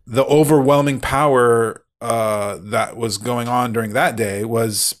 Generally, the overwhelming power that was going on during that day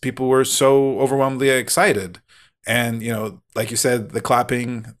was people were so overwhelmingly excited. And, like you said, the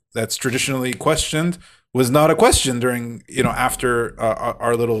clapping that's traditionally questioned was not a question during, after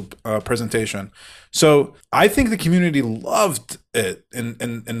our little presentation. So I think the community loved it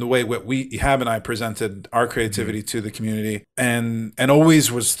in the way what Ihab and I presented our creativity to the community, and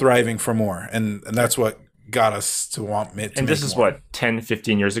always was thriving for more. And that's what got us to want it. And this is more. What, 10,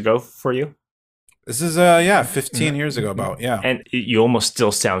 15 years ago for you? This is 15 years ago about, And you almost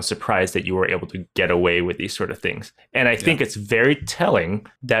still sound surprised that you were able to get away with these sort of things. And I think it's very telling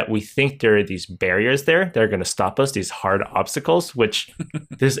that we think there are these barriers there that are going to stop us, these hard obstacles, which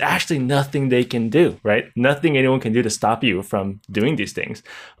there's actually nothing they can do, right? Nothing anyone can do to stop you from doing these things.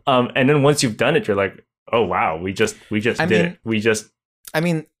 And then once you've done it, you're like, oh, wow, we just did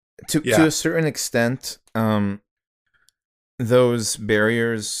it. To a certain extent, those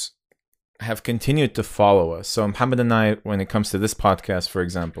barriers have continued to follow us. So Muhammad and I, when it comes to this podcast, for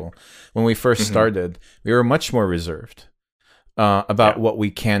example, when we first started, we were much more reserved about what we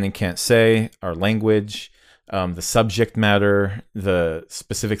can and can't say, our language, the subject matter, the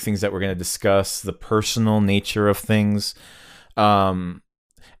specific things that we're going to discuss, the personal nature of things. And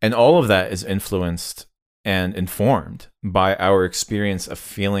all of that is influenced and informed by our experience of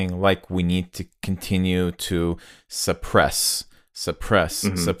feeling like we need to continue to suppress.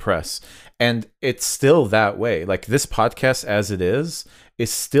 And it's still that way. Like this podcast as it is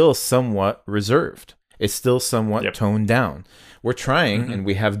still somewhat reserved. It's still somewhat toned down. We're trying, and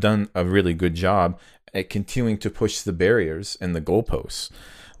we have done a really good job at continuing to push the barriers and the goalposts.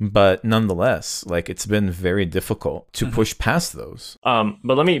 But nonetheless, like it's been very difficult to push past those. But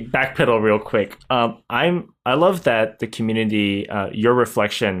let me backpedal real quick. I love that the community, your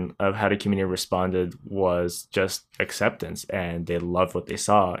reflection of how the community responded was just acceptance, and they loved what they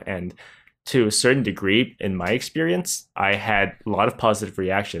saw. And to a certain degree, in my experience, I had a lot of positive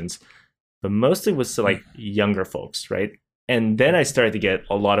reactions, but mostly was to like younger folks, right? And then I started to get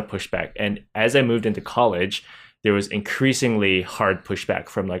a lot of pushback. And as I moved into college, there was increasingly hard pushback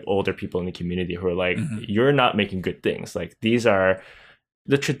from like older people in the community who are like, you're not making good things. Like these are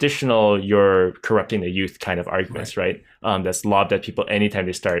the traditional, you're corrupting the youth kind of arguments, right? That's lobbed at people anytime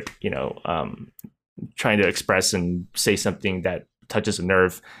they start, trying to express and say something that touches a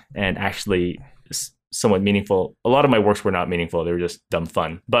nerve and actually somewhat meaningful. A lot of my works were not meaningful. They were just dumb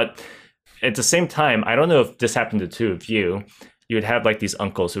fun. But at the same time, I don't know if this happened to two of you. You would have like these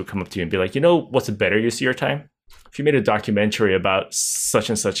uncles who would come up to you and be like, what's a better use of your time? If you made a documentary about such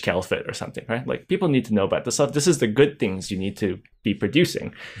and such caliphate or something, right? Like people need to know about this stuff. This is the good things you need to be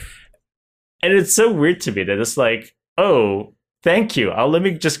producing. And it's so weird to me that it's like, oh, thank you. Let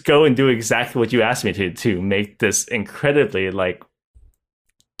me just go and do exactly what you asked me to make this incredibly like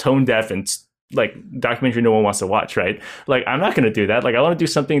tone deaf and like documentary no one wants to watch, right? Like I'm not going to do that. Like I want to do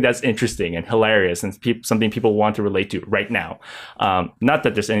something that's interesting and hilarious and something people want to relate to right now. Not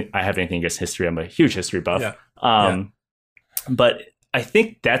that I have anything against history. I'm a huge history buff. But I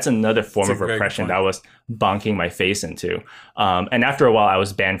think that's another form of repression that I was bonking my face into. And after a while, I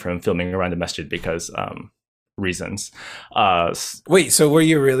was banned from filming around the masjid because reasons. Wait, so were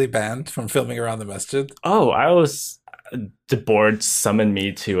you really banned from filming around the masjid? Oh, I was. The board summoned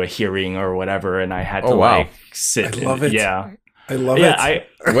me to a hearing or whatever, and I had to like sit. I love it. Yeah, I love it.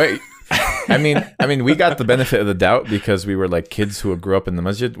 Wait. I mean, we got the benefit of the doubt because we were like kids who grew up in the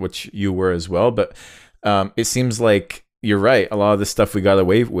masjid, which you were as well. But it seems like you're right. A lot of this stuff we got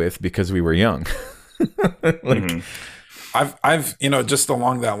away with because we were young. I've just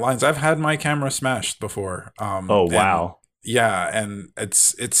along that lines, I've had my camera smashed before. Oh wow. And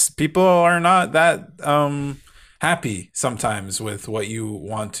it's people are not that happy sometimes with what you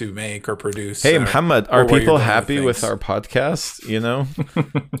want to make or produce. Hey, Muhammad, are people happy with our podcast?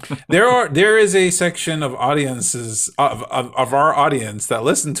 There is a section of audiences of our audience that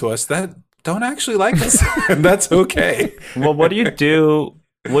listen to us that don't actually like us. And that's okay. Well, what do you do?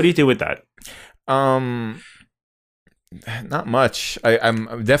 What do you do with that? Not much.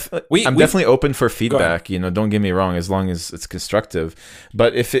 I'm definitely open for feedback. Don't get me wrong, as long as it's constructive.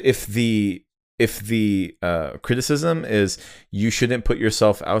 But if the criticism is you shouldn't put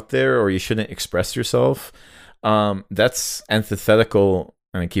yourself out there or you shouldn't express yourself, that's antithetical,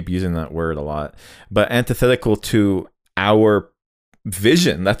 and I keep using that word a lot, but antithetical to our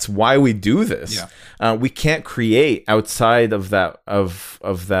vision. That's why we do this. We can't create outside of that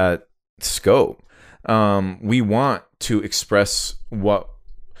that scope. We want to express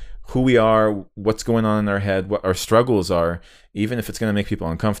who we are, what's going on in our head, what our struggles are, even if it's going to make people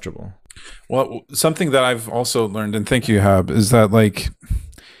uncomfortable. Well, something that I've also learned, and thank you, Hab, is that like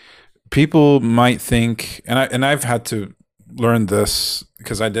people might think, and I've had to learn this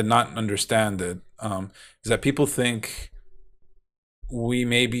because I did not understand it, is that people think we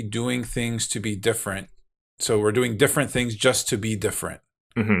may be doing things to be different. So we're doing different things just to be different.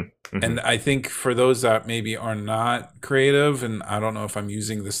 And I think for those that maybe are not creative, and I don't know if I'm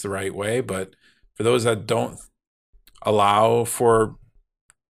using this the right way, but for those that don't allow for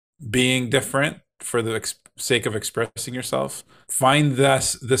being different for the sake of expressing yourself, find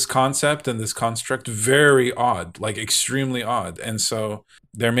this concept and this construct very odd, like extremely odd. And so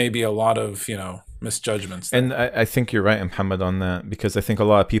there may be a lot of misjudgments there. And I think you're right, Muhammad, on that, because I think a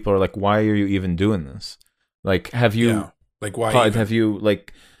lot of people are like, why are you even doing this? Like, have you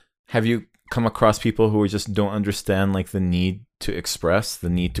have you come across people who just don't understand like the need to express, the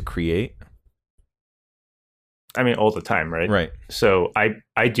need to create? I mean, all the time, right? Right. So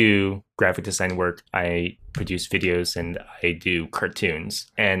I do graphic design work. I produce videos and I do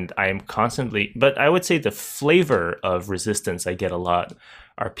cartoons, and I am constantly. But I would say the flavor of resistance I get a lot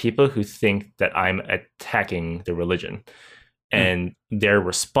are people who think that I'm attacking the religion, and their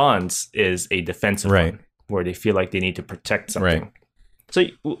response is a defensive one, where they feel like they need to protect something. Right. So,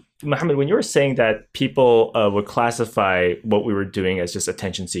 Mohammed, when you were saying that people would classify what we were doing as just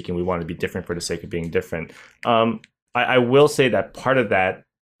attention seeking, we want to be different for the sake of being different. I will say that part of that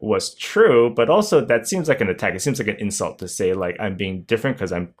was true, but also that seems like an attack. It seems like an insult to say like I'm being different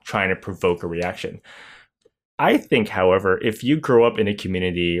because I'm trying to provoke a reaction. I think, however, if you grow up in a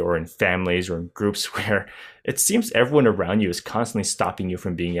community or in families or in groups where it seems everyone around you is constantly stopping you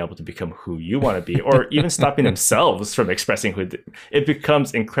from being able to become who you want to be, or even stopping themselves from expressing it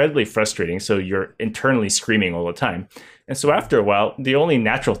becomes incredibly frustrating. So you're internally screaming all the time. And so after a while, the only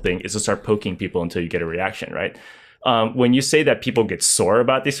natural thing is to start poking people until you get a reaction, right? When you say that people get sore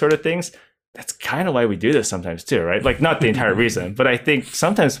about these sort of things, that's kind of why we do this sometimes too, right? Like not the entire reason, but I think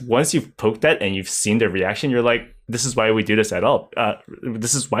sometimes once you've poked that and you've seen the reaction, you're like, this is why we do this at all.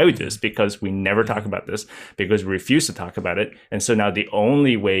 This is why we do this, because we never talk about this, because we refuse to talk about it. And so now the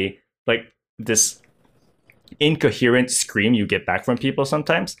only way, like this incoherent scream you get back from people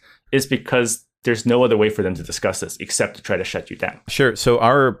sometimes is because there's no other way for them to discuss this except to try to shut you down. Sure. So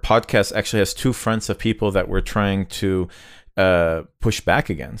our podcast actually has two fronts of people that we're trying to push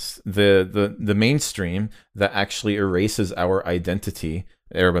back against. The mainstream that actually erases our identity,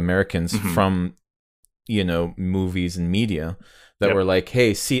 Arab Americans, from, you know, movies and media, that were like,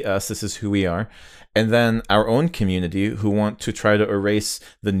 hey, see us, this is who we are. And then our own community who want to try to erase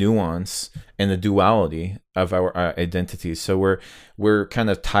the nuance and the duality of our identities. So we're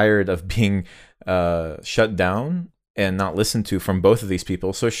kind of tired of being shut down and not listened to from both of these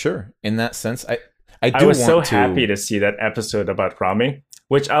people. So sure, in that sense, I was so happy to see that episode about Rami,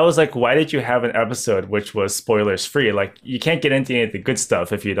 which I was like, why did you have an episode which was spoilers free? Like, you can't get into any of the good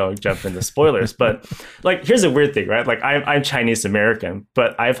stuff if you don't jump into spoilers. But like, here's a weird thing, right? Like, I'm Chinese American,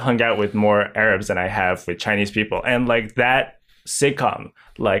 but I've hung out with more Arabs than I have with Chinese people. And like that sitcom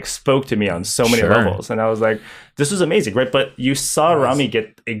like spoke to me on so many levels, and I was like, this was amazing, right? But you saw Rami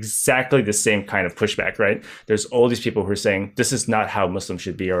get exactly the same kind of pushback, right? There's all these people who are saying this is not how Muslims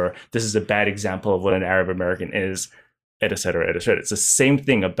should be, or this is a bad example of what an Arab American is, etc., etc. It's the same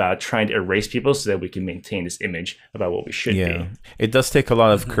thing about trying to erase people so that we can maintain this image about what we should be. It does take a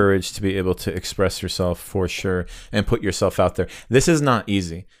lot of courage to be able to express yourself, for sure, and put yourself out there. This is not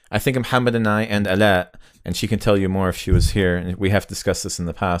easy. I think Muhammad and I and Ala, and she can tell you more if she was here, and we have discussed this in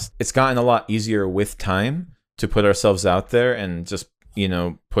the past, it's gotten a lot easier with time to put ourselves out there and just, you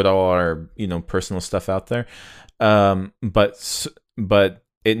know, put all our, you know, personal stuff out there. But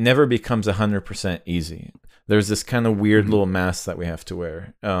it never becomes 100% easy. There's this kind of weird little mask that we have to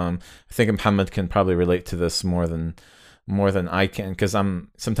wear. I think Muhammad can probably relate to this more than I can, because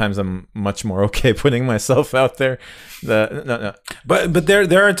sometimes I'm much more okay putting myself out there. No. But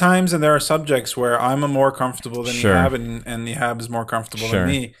there are times and there are subjects where I'm more comfortable than Yihab, and Yihab is more comfortable than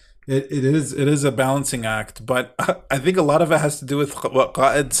me. It is a balancing act, but I think a lot of it has to do with what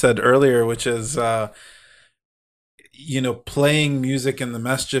Qa'ed said earlier, which is you know, playing music in the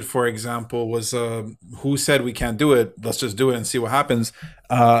masjid, for example, was who said we can't do it? Let's just do it and see what happens.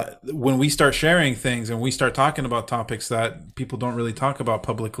 When we start sharing things and we start talking about topics that people don't really talk about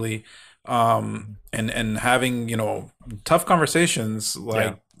publicly, and having, you know, tough conversations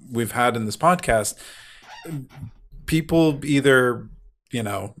like we've had in this podcast, people either, you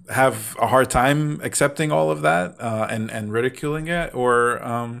know, have a hard time accepting all of that and ridiculing it,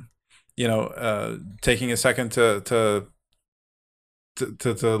 or you know, taking a second to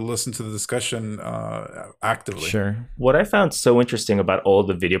listen to the discussion actively. Sure. What I found so interesting about all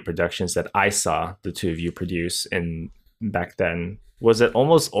the video productions that I saw the two of you produce back then was that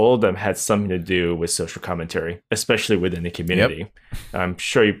almost all of them had something to do with social commentary, especially within the community. I'm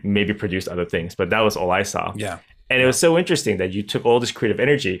sure you maybe produced other things, but that was all I saw. Yeah. And it was so interesting that you took all this creative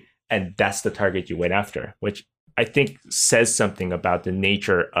energy and that's the target you went after, which I think says something about the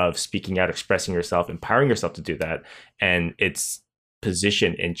nature of speaking out, expressing yourself, empowering yourself to do that, and its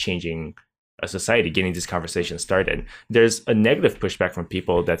position in changing a society, getting this conversation started. There's a negative pushback from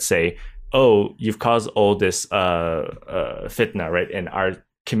people that say, oh, you've caused all this fitna, right, in our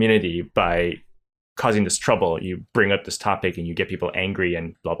community by causing this trouble. You bring up this topic and you get people angry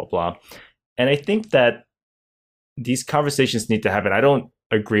and blah, blah, blah. And I think that these conversations need to happen. I don't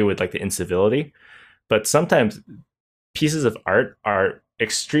agree with like the incivility, but sometimes pieces of art are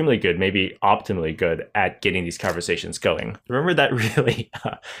extremely good, maybe optimally good at getting these conversations going. Remember that really,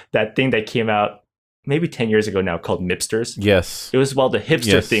 that thing that came out maybe 10 years ago now, called Mipsters. Yes. It was while the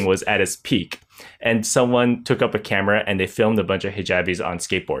hipster thing was at its peak. And someone took up a camera and they filmed a bunch of hijabis on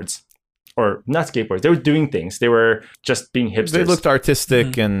skateboards. Or not skateboards. They were doing things. They were just being hipsters. They looked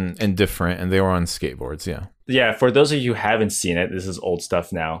artistic and different, and they were on skateboards, yeah. Yeah, for those of you who haven't seen it, this is old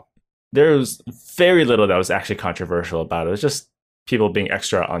stuff now. There was very little that was actually controversial about it. It was just people being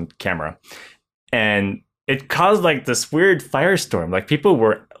extra on camera. And it caused like this weird firestorm. Like people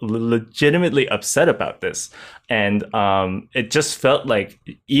were legitimately upset about this. And it just felt like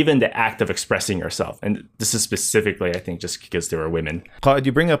even the act of expressing yourself, and this is specifically, I think, just because they were women. Qa'ed,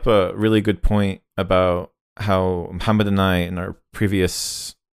 you bring up a really good point about how Muhammad and I in our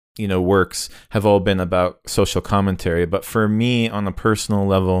previous works have all been about social commentary. But for me, on a personal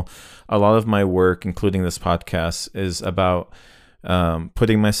level, a lot of my work, including this podcast, is about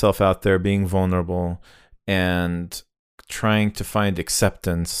putting myself out there, being vulnerable, and trying to find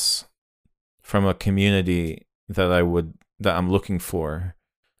acceptance from a community that I'm looking for,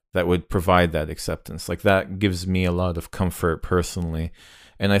 that would provide that acceptance. Like that gives me a lot of comfort personally.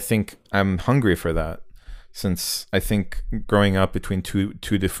 And I think I'm hungry for that, since I think growing up between two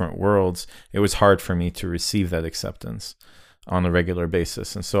different worlds, it was hard for me to receive that acceptance on a regular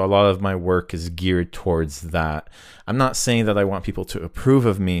basis. And so a lot of my work is geared towards that. I'm not saying that I want people to approve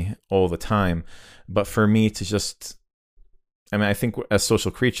of me all the time, but for me to just, I think as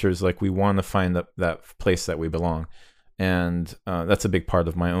social creatures, like we want to find that place that we belong. And that's a big part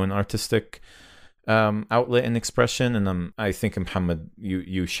of my own artistic outlet and expression. And I think, Muhammad,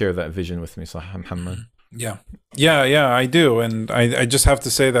 you share that vision with me. So Muhammad. Yeah, I do. And I just have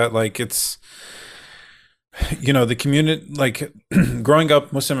to say that, like, it's, the community, like growing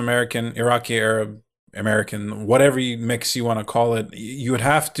up Muslim American, Iraqi Arab American, whatever mix you want to call it, you would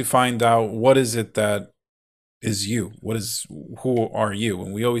have to find out what is it that is you. Who are you?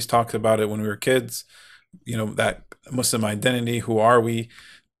 And we always talked about it when we were kids, that Muslim identity, who are we?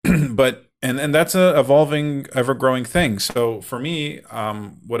 But and that's a evolving, ever growing thing. So for me,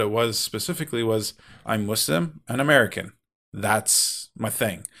 what it was specifically was I'm Muslim and American. That's my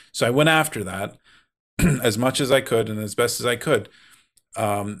thing. So I went after that as much as I could and as best as I could.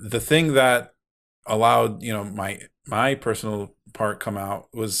 The thing that allowed, my personal part come out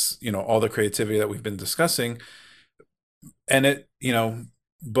was, all the creativity that we've been discussing. And it,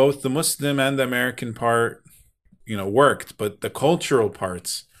 both the Muslim and the American part, worked, but the cultural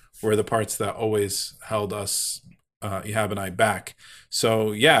parts were the parts that always held us, Ihab and I, back.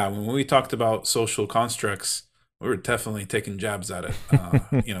 So yeah, when we talked about social constructs, we were definitely taking jabs at it,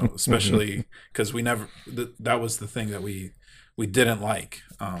 especially because that was the thing that we didn't like.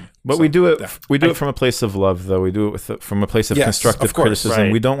 But we do it from a place of love, though. We do it from a place of constructive criticism.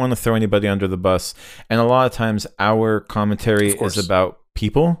 Right. We don't want to throw anybody under the bus. And a lot of times our commentary is about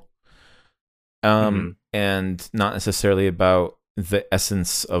people, and not necessarily about the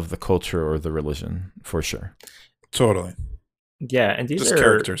essence of the culture or the religion, for sure. Totally. Yeah, and these are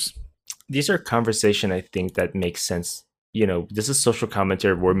characters. These are conversation, I think, that makes sense. This is social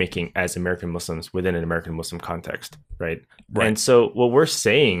commentary we're making as American Muslims within an American Muslim context, right? And so what we're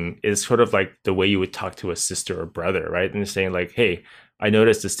saying is sort of like the way you would talk to a sister or brother, right? And saying like, hey, I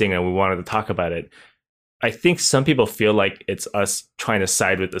noticed this thing and we wanted to talk about it. I think some people feel like it's us trying to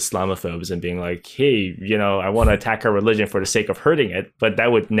side with Islamophobes and being like, hey, I want to attack our religion for the sake of hurting it. But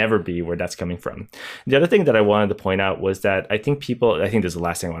that would never be where that's coming from. The other thing that I wanted to point out was that I think this is the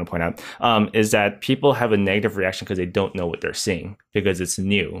last thing I want to point out, is that people have a negative reaction because they don't know what they're seeing, because it's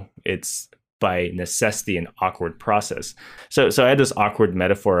new. It's by necessity an awkward process. So I had this awkward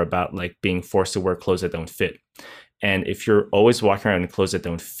metaphor about like being forced to wear clothes that don't fit. And if you're always walking around in clothes that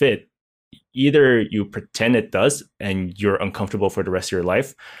don't fit, either you pretend it does and you're uncomfortable for the rest of your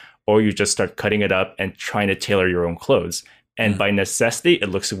life, or you just start cutting it up and trying to tailor your own clothes. And by necessity, it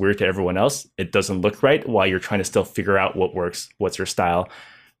looks weird to everyone else. It doesn't look right while you're trying to still figure out what works, what's your style.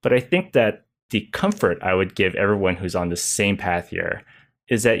 But I think that the comfort I would give everyone who's on the same path here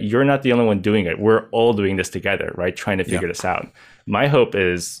is that you're not the only one doing it. We're all doing this together, right? Trying to figure this out. My hope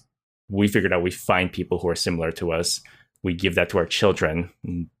is we figured out we find people who are similar to us. We give that to our children.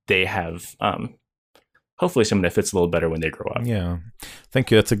 They have hopefully something that fits a little better when they grow up. Yeah. Thank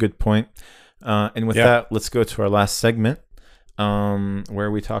you. That's a good point. And with that, let's go to our last segment,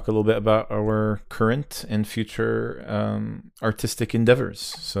 where we talk a little bit about our current and future artistic endeavors.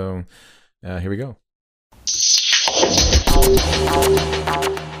 So here we go.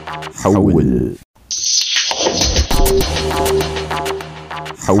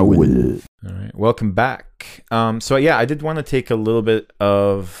 All right, welcome back. So yeah, I did want to take a little bit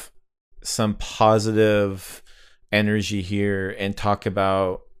of some positive energy here and talk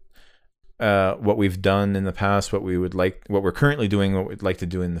about what we've done in the past, what we're currently doing, what we'd like to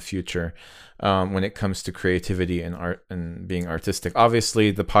do in the future, when it comes to creativity and art and being artistic.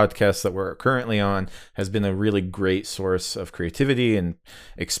 Obviously, the podcast that we're currently on has been a really great source of creativity and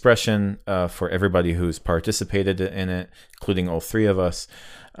expression for everybody who's participated in it, including all three of us.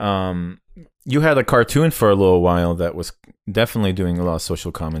 You had a cartoon for a little while that was definitely doing a lot of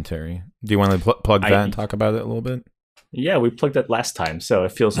social commentary. Do you want to plug that and talk about it a little bit? Yeah, we plugged that last time, so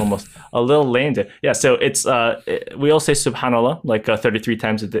it feels almost a little lame. Yeah, so it's we all say Subhanallah like 33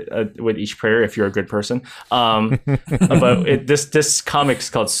 times with each prayer if you're a good person. But this comic's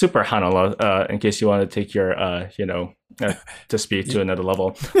called Superhanallah, in case you want to take your to speak to another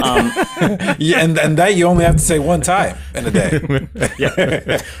level. Yeah, and that you only have to say one time in a day. One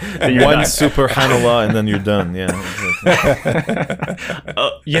Superhanallah and then you're done. Yeah.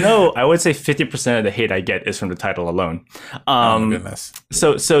 I would say 50% of the hate I get is from the title alone. Oh my goodness.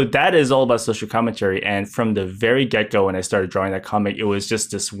 So that is all about social commentary, and from the very get-go when I started drawing that comic, it was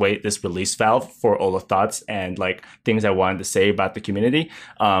just this release valve for all the thoughts and like things I wanted to say about the community,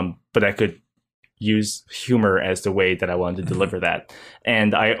 but I could use humor as the way that I wanted to deliver that.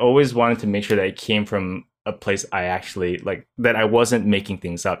 And I always wanted to make sure that it came from a place I actually like, that I wasn't making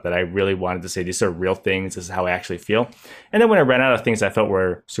things up, that I really wanted to say these are real things, this is how I actually feel. And then when I ran out of things I felt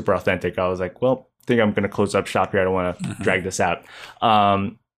were super authentic, I was like, well, I think I'm going to close up shop here. I don't want to drag this out.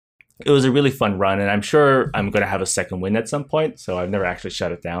 It was a really fun run, and I'm sure I'm going to have a second win at some point. So I've never actually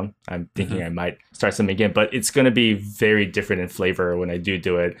shut it down. I'm thinking I might start something again, but it's going to be very different in flavor when I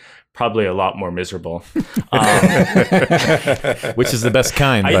do it. Probably a lot more miserable. Which is the best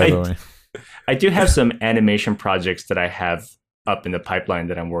kind, by the way. I do have some animation projects that I have up in the pipeline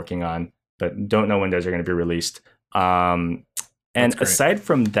that I'm working on, but don't know when those are going to be released. And aside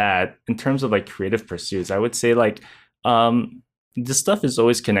from that, in terms of like creative pursuits, I would say like this stuff is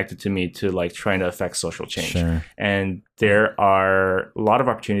always connected to me to like trying to affect social change. Sure. And there are a lot of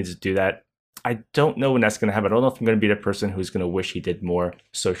opportunities to do that. I don't know when that's going to happen. I don't know if I'm going to be the person who's going to wish he did more,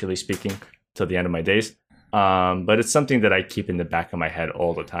 socially speaking, till the end of my days. But it's something that I keep in the back of my head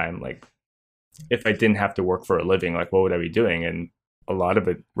all the time. Like, if I didn't have to work for a living, like, what would I be doing? And a lot of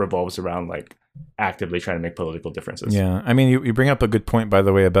it revolves around like actively trying to make political differences. Yeah. I mean, you bring up a good point, by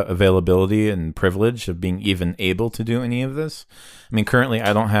the way, about availability and privilege of being even able to do any of this. I mean, currently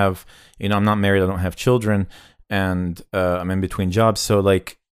I don't have, I'm not married. I don't have children, and I'm in between jobs. So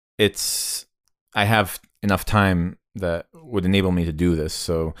like I have enough time that would enable me to do this.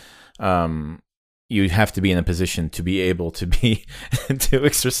 So you have to be in a position to be able to to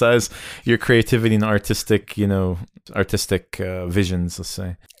exercise your creativity and artistic visions, let's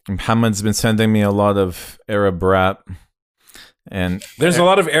say. Muhammad's been sending me a lot of Arab rap, and there's a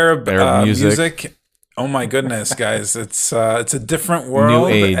lot of Arab music. Oh my goodness, guys. It's a different world,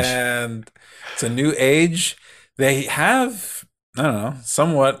 new age. And it's a new age. They have, I don't know,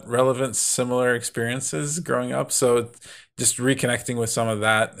 somewhat relevant, similar experiences growing up. So just reconnecting with some of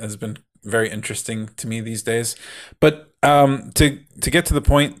that has been very interesting to me these days. But to get to the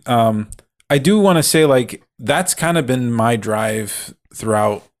point, I do want to say, like, that's kind of been my drive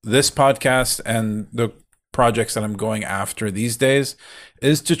throughout this podcast and the projects that I'm going after these days,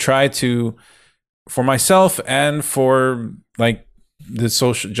 is to try to, for myself and for like the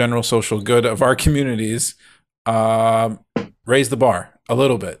general social good of our communities, raise the bar a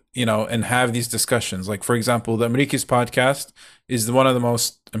little bit, and have these discussions. Like, for example, the Amriki's podcast is one of the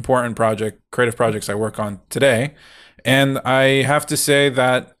most important creative projects I work on today. And I have to say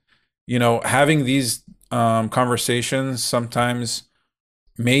that, having these conversations sometimes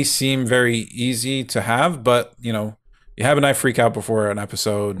may seem very easy to have, but, you have an eye freak out before an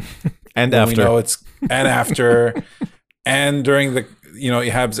episode. And after. After. And during the,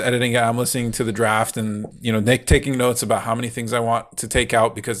 Ihab's editing, I'm listening to the draft and, taking notes about how many things I want to take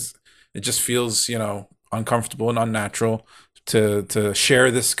out, because it just feels, uncomfortable and unnatural to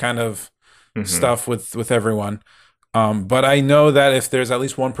share this kind of stuff with everyone. But I know that if there's at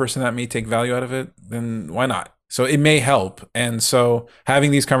least one person that may take value out of it, then why not? So it may help. And so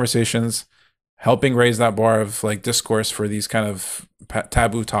having these conversations, helping raise that bar of like discourse for these kind of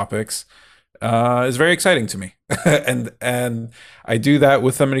taboo topics, is very exciting to me. and I do that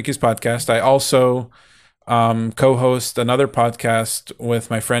with Amriki's podcast. I also co-host another podcast with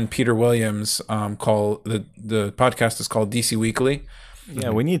my friend Peter Williams, called the podcast is called DC Weekly.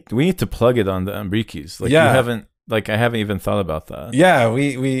 Yeah, we need to plug it on the Amriki's. Like, you haven't, like, I haven't even thought about that. Yeah,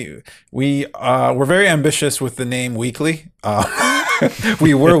 we're very ambitious with the name Weekly.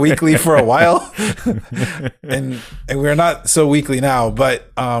 We were weekly for a while, and we're not so weekly now,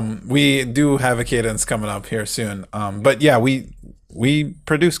 but we do have a cadence coming up here soon. But yeah, we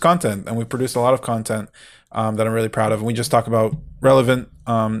produce content, and we produce a lot of content that I'm really proud of. And we just talk about relevant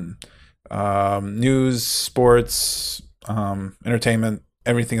news, sports, entertainment,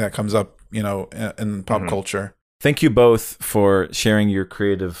 everything that comes up, you know, in pop culture. Thank you both for sharing your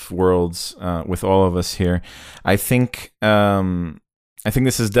creative worlds with all of us here. I think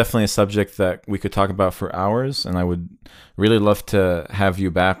this is definitely a subject that we could talk about for hours, and I would really love to have you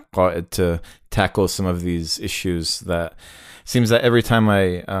back, Qa'ed, to tackle some of these issues. That seems that every time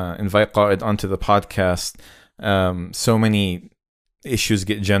I invite Qa'ed onto the podcast, so many issues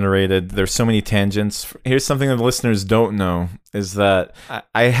get generated. There's so many tangents. Here's something that the listeners don't know, is that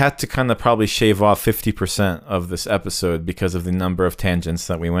I had to kind of probably shave off 50% of this episode because of the number of tangents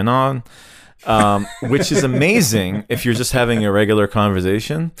that we went on. Which is amazing if you're just having a regular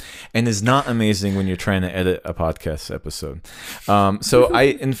conversation, and is not amazing when you're trying to edit a podcast episode. So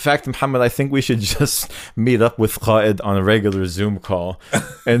in fact, Muhammad, I think we should just meet up with Qa'ed on a regular Zoom call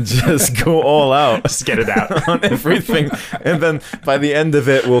and just go all out. Just get it out on everything. And then by the end of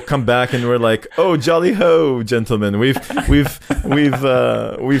it, we'll come back and we're like, oh, jolly ho, gentlemen. We've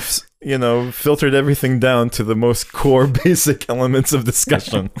you know, filtered everything down to the most core basic elements of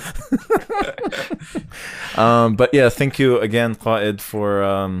discussion. But yeah, thank you again, Qa'ed,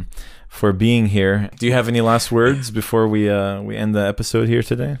 for being here. Do you have any last words before we end the episode here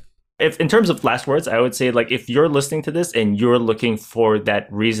today? If in terms of last words, I would say, like, if you're listening to this and you're looking for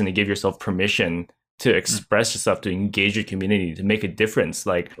that reason to give yourself permission to express yourself, to engage your community, to make a difference,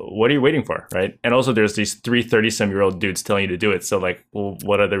 like, what are you waiting for, right? And also, there's these 30-some-year-old dudes telling you to do it. So, like, well,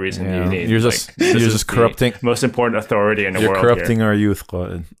 what other reason do you need? You're just corrupting most important authority in the world. You're corrupting our youth,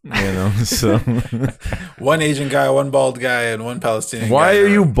 Qa'ed. You know, so one Asian guy, one bald guy, and one Palestinian. Why are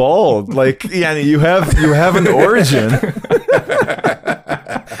you bald? Like, yeah, you have an origin.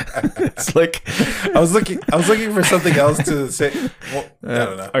 It's like I was looking for something else to say. Well, I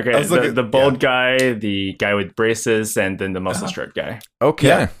don't know. Okay, the bald guy, the guy with braces, and then the muscle shirt guy. Okay,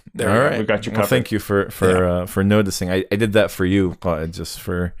 yeah, all right. We got you covered. Well, thank you for noticing. I did that for you, Qa'ed, just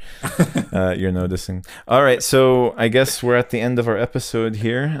for your noticing. All right, so I guess we're at the end of our episode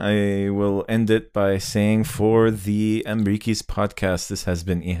here. I will end it by saying, for the Amriki's podcast, this has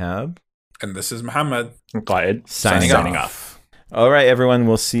been Ihab, and this is Muhammad. Qa'ed signing off. All right, everyone.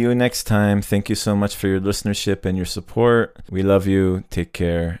 We'll see you next time. Thank you so much for your listenership and your support. We love you. Take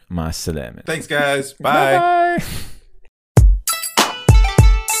care. Ma salama. Thanks, guys. Bye. Bye.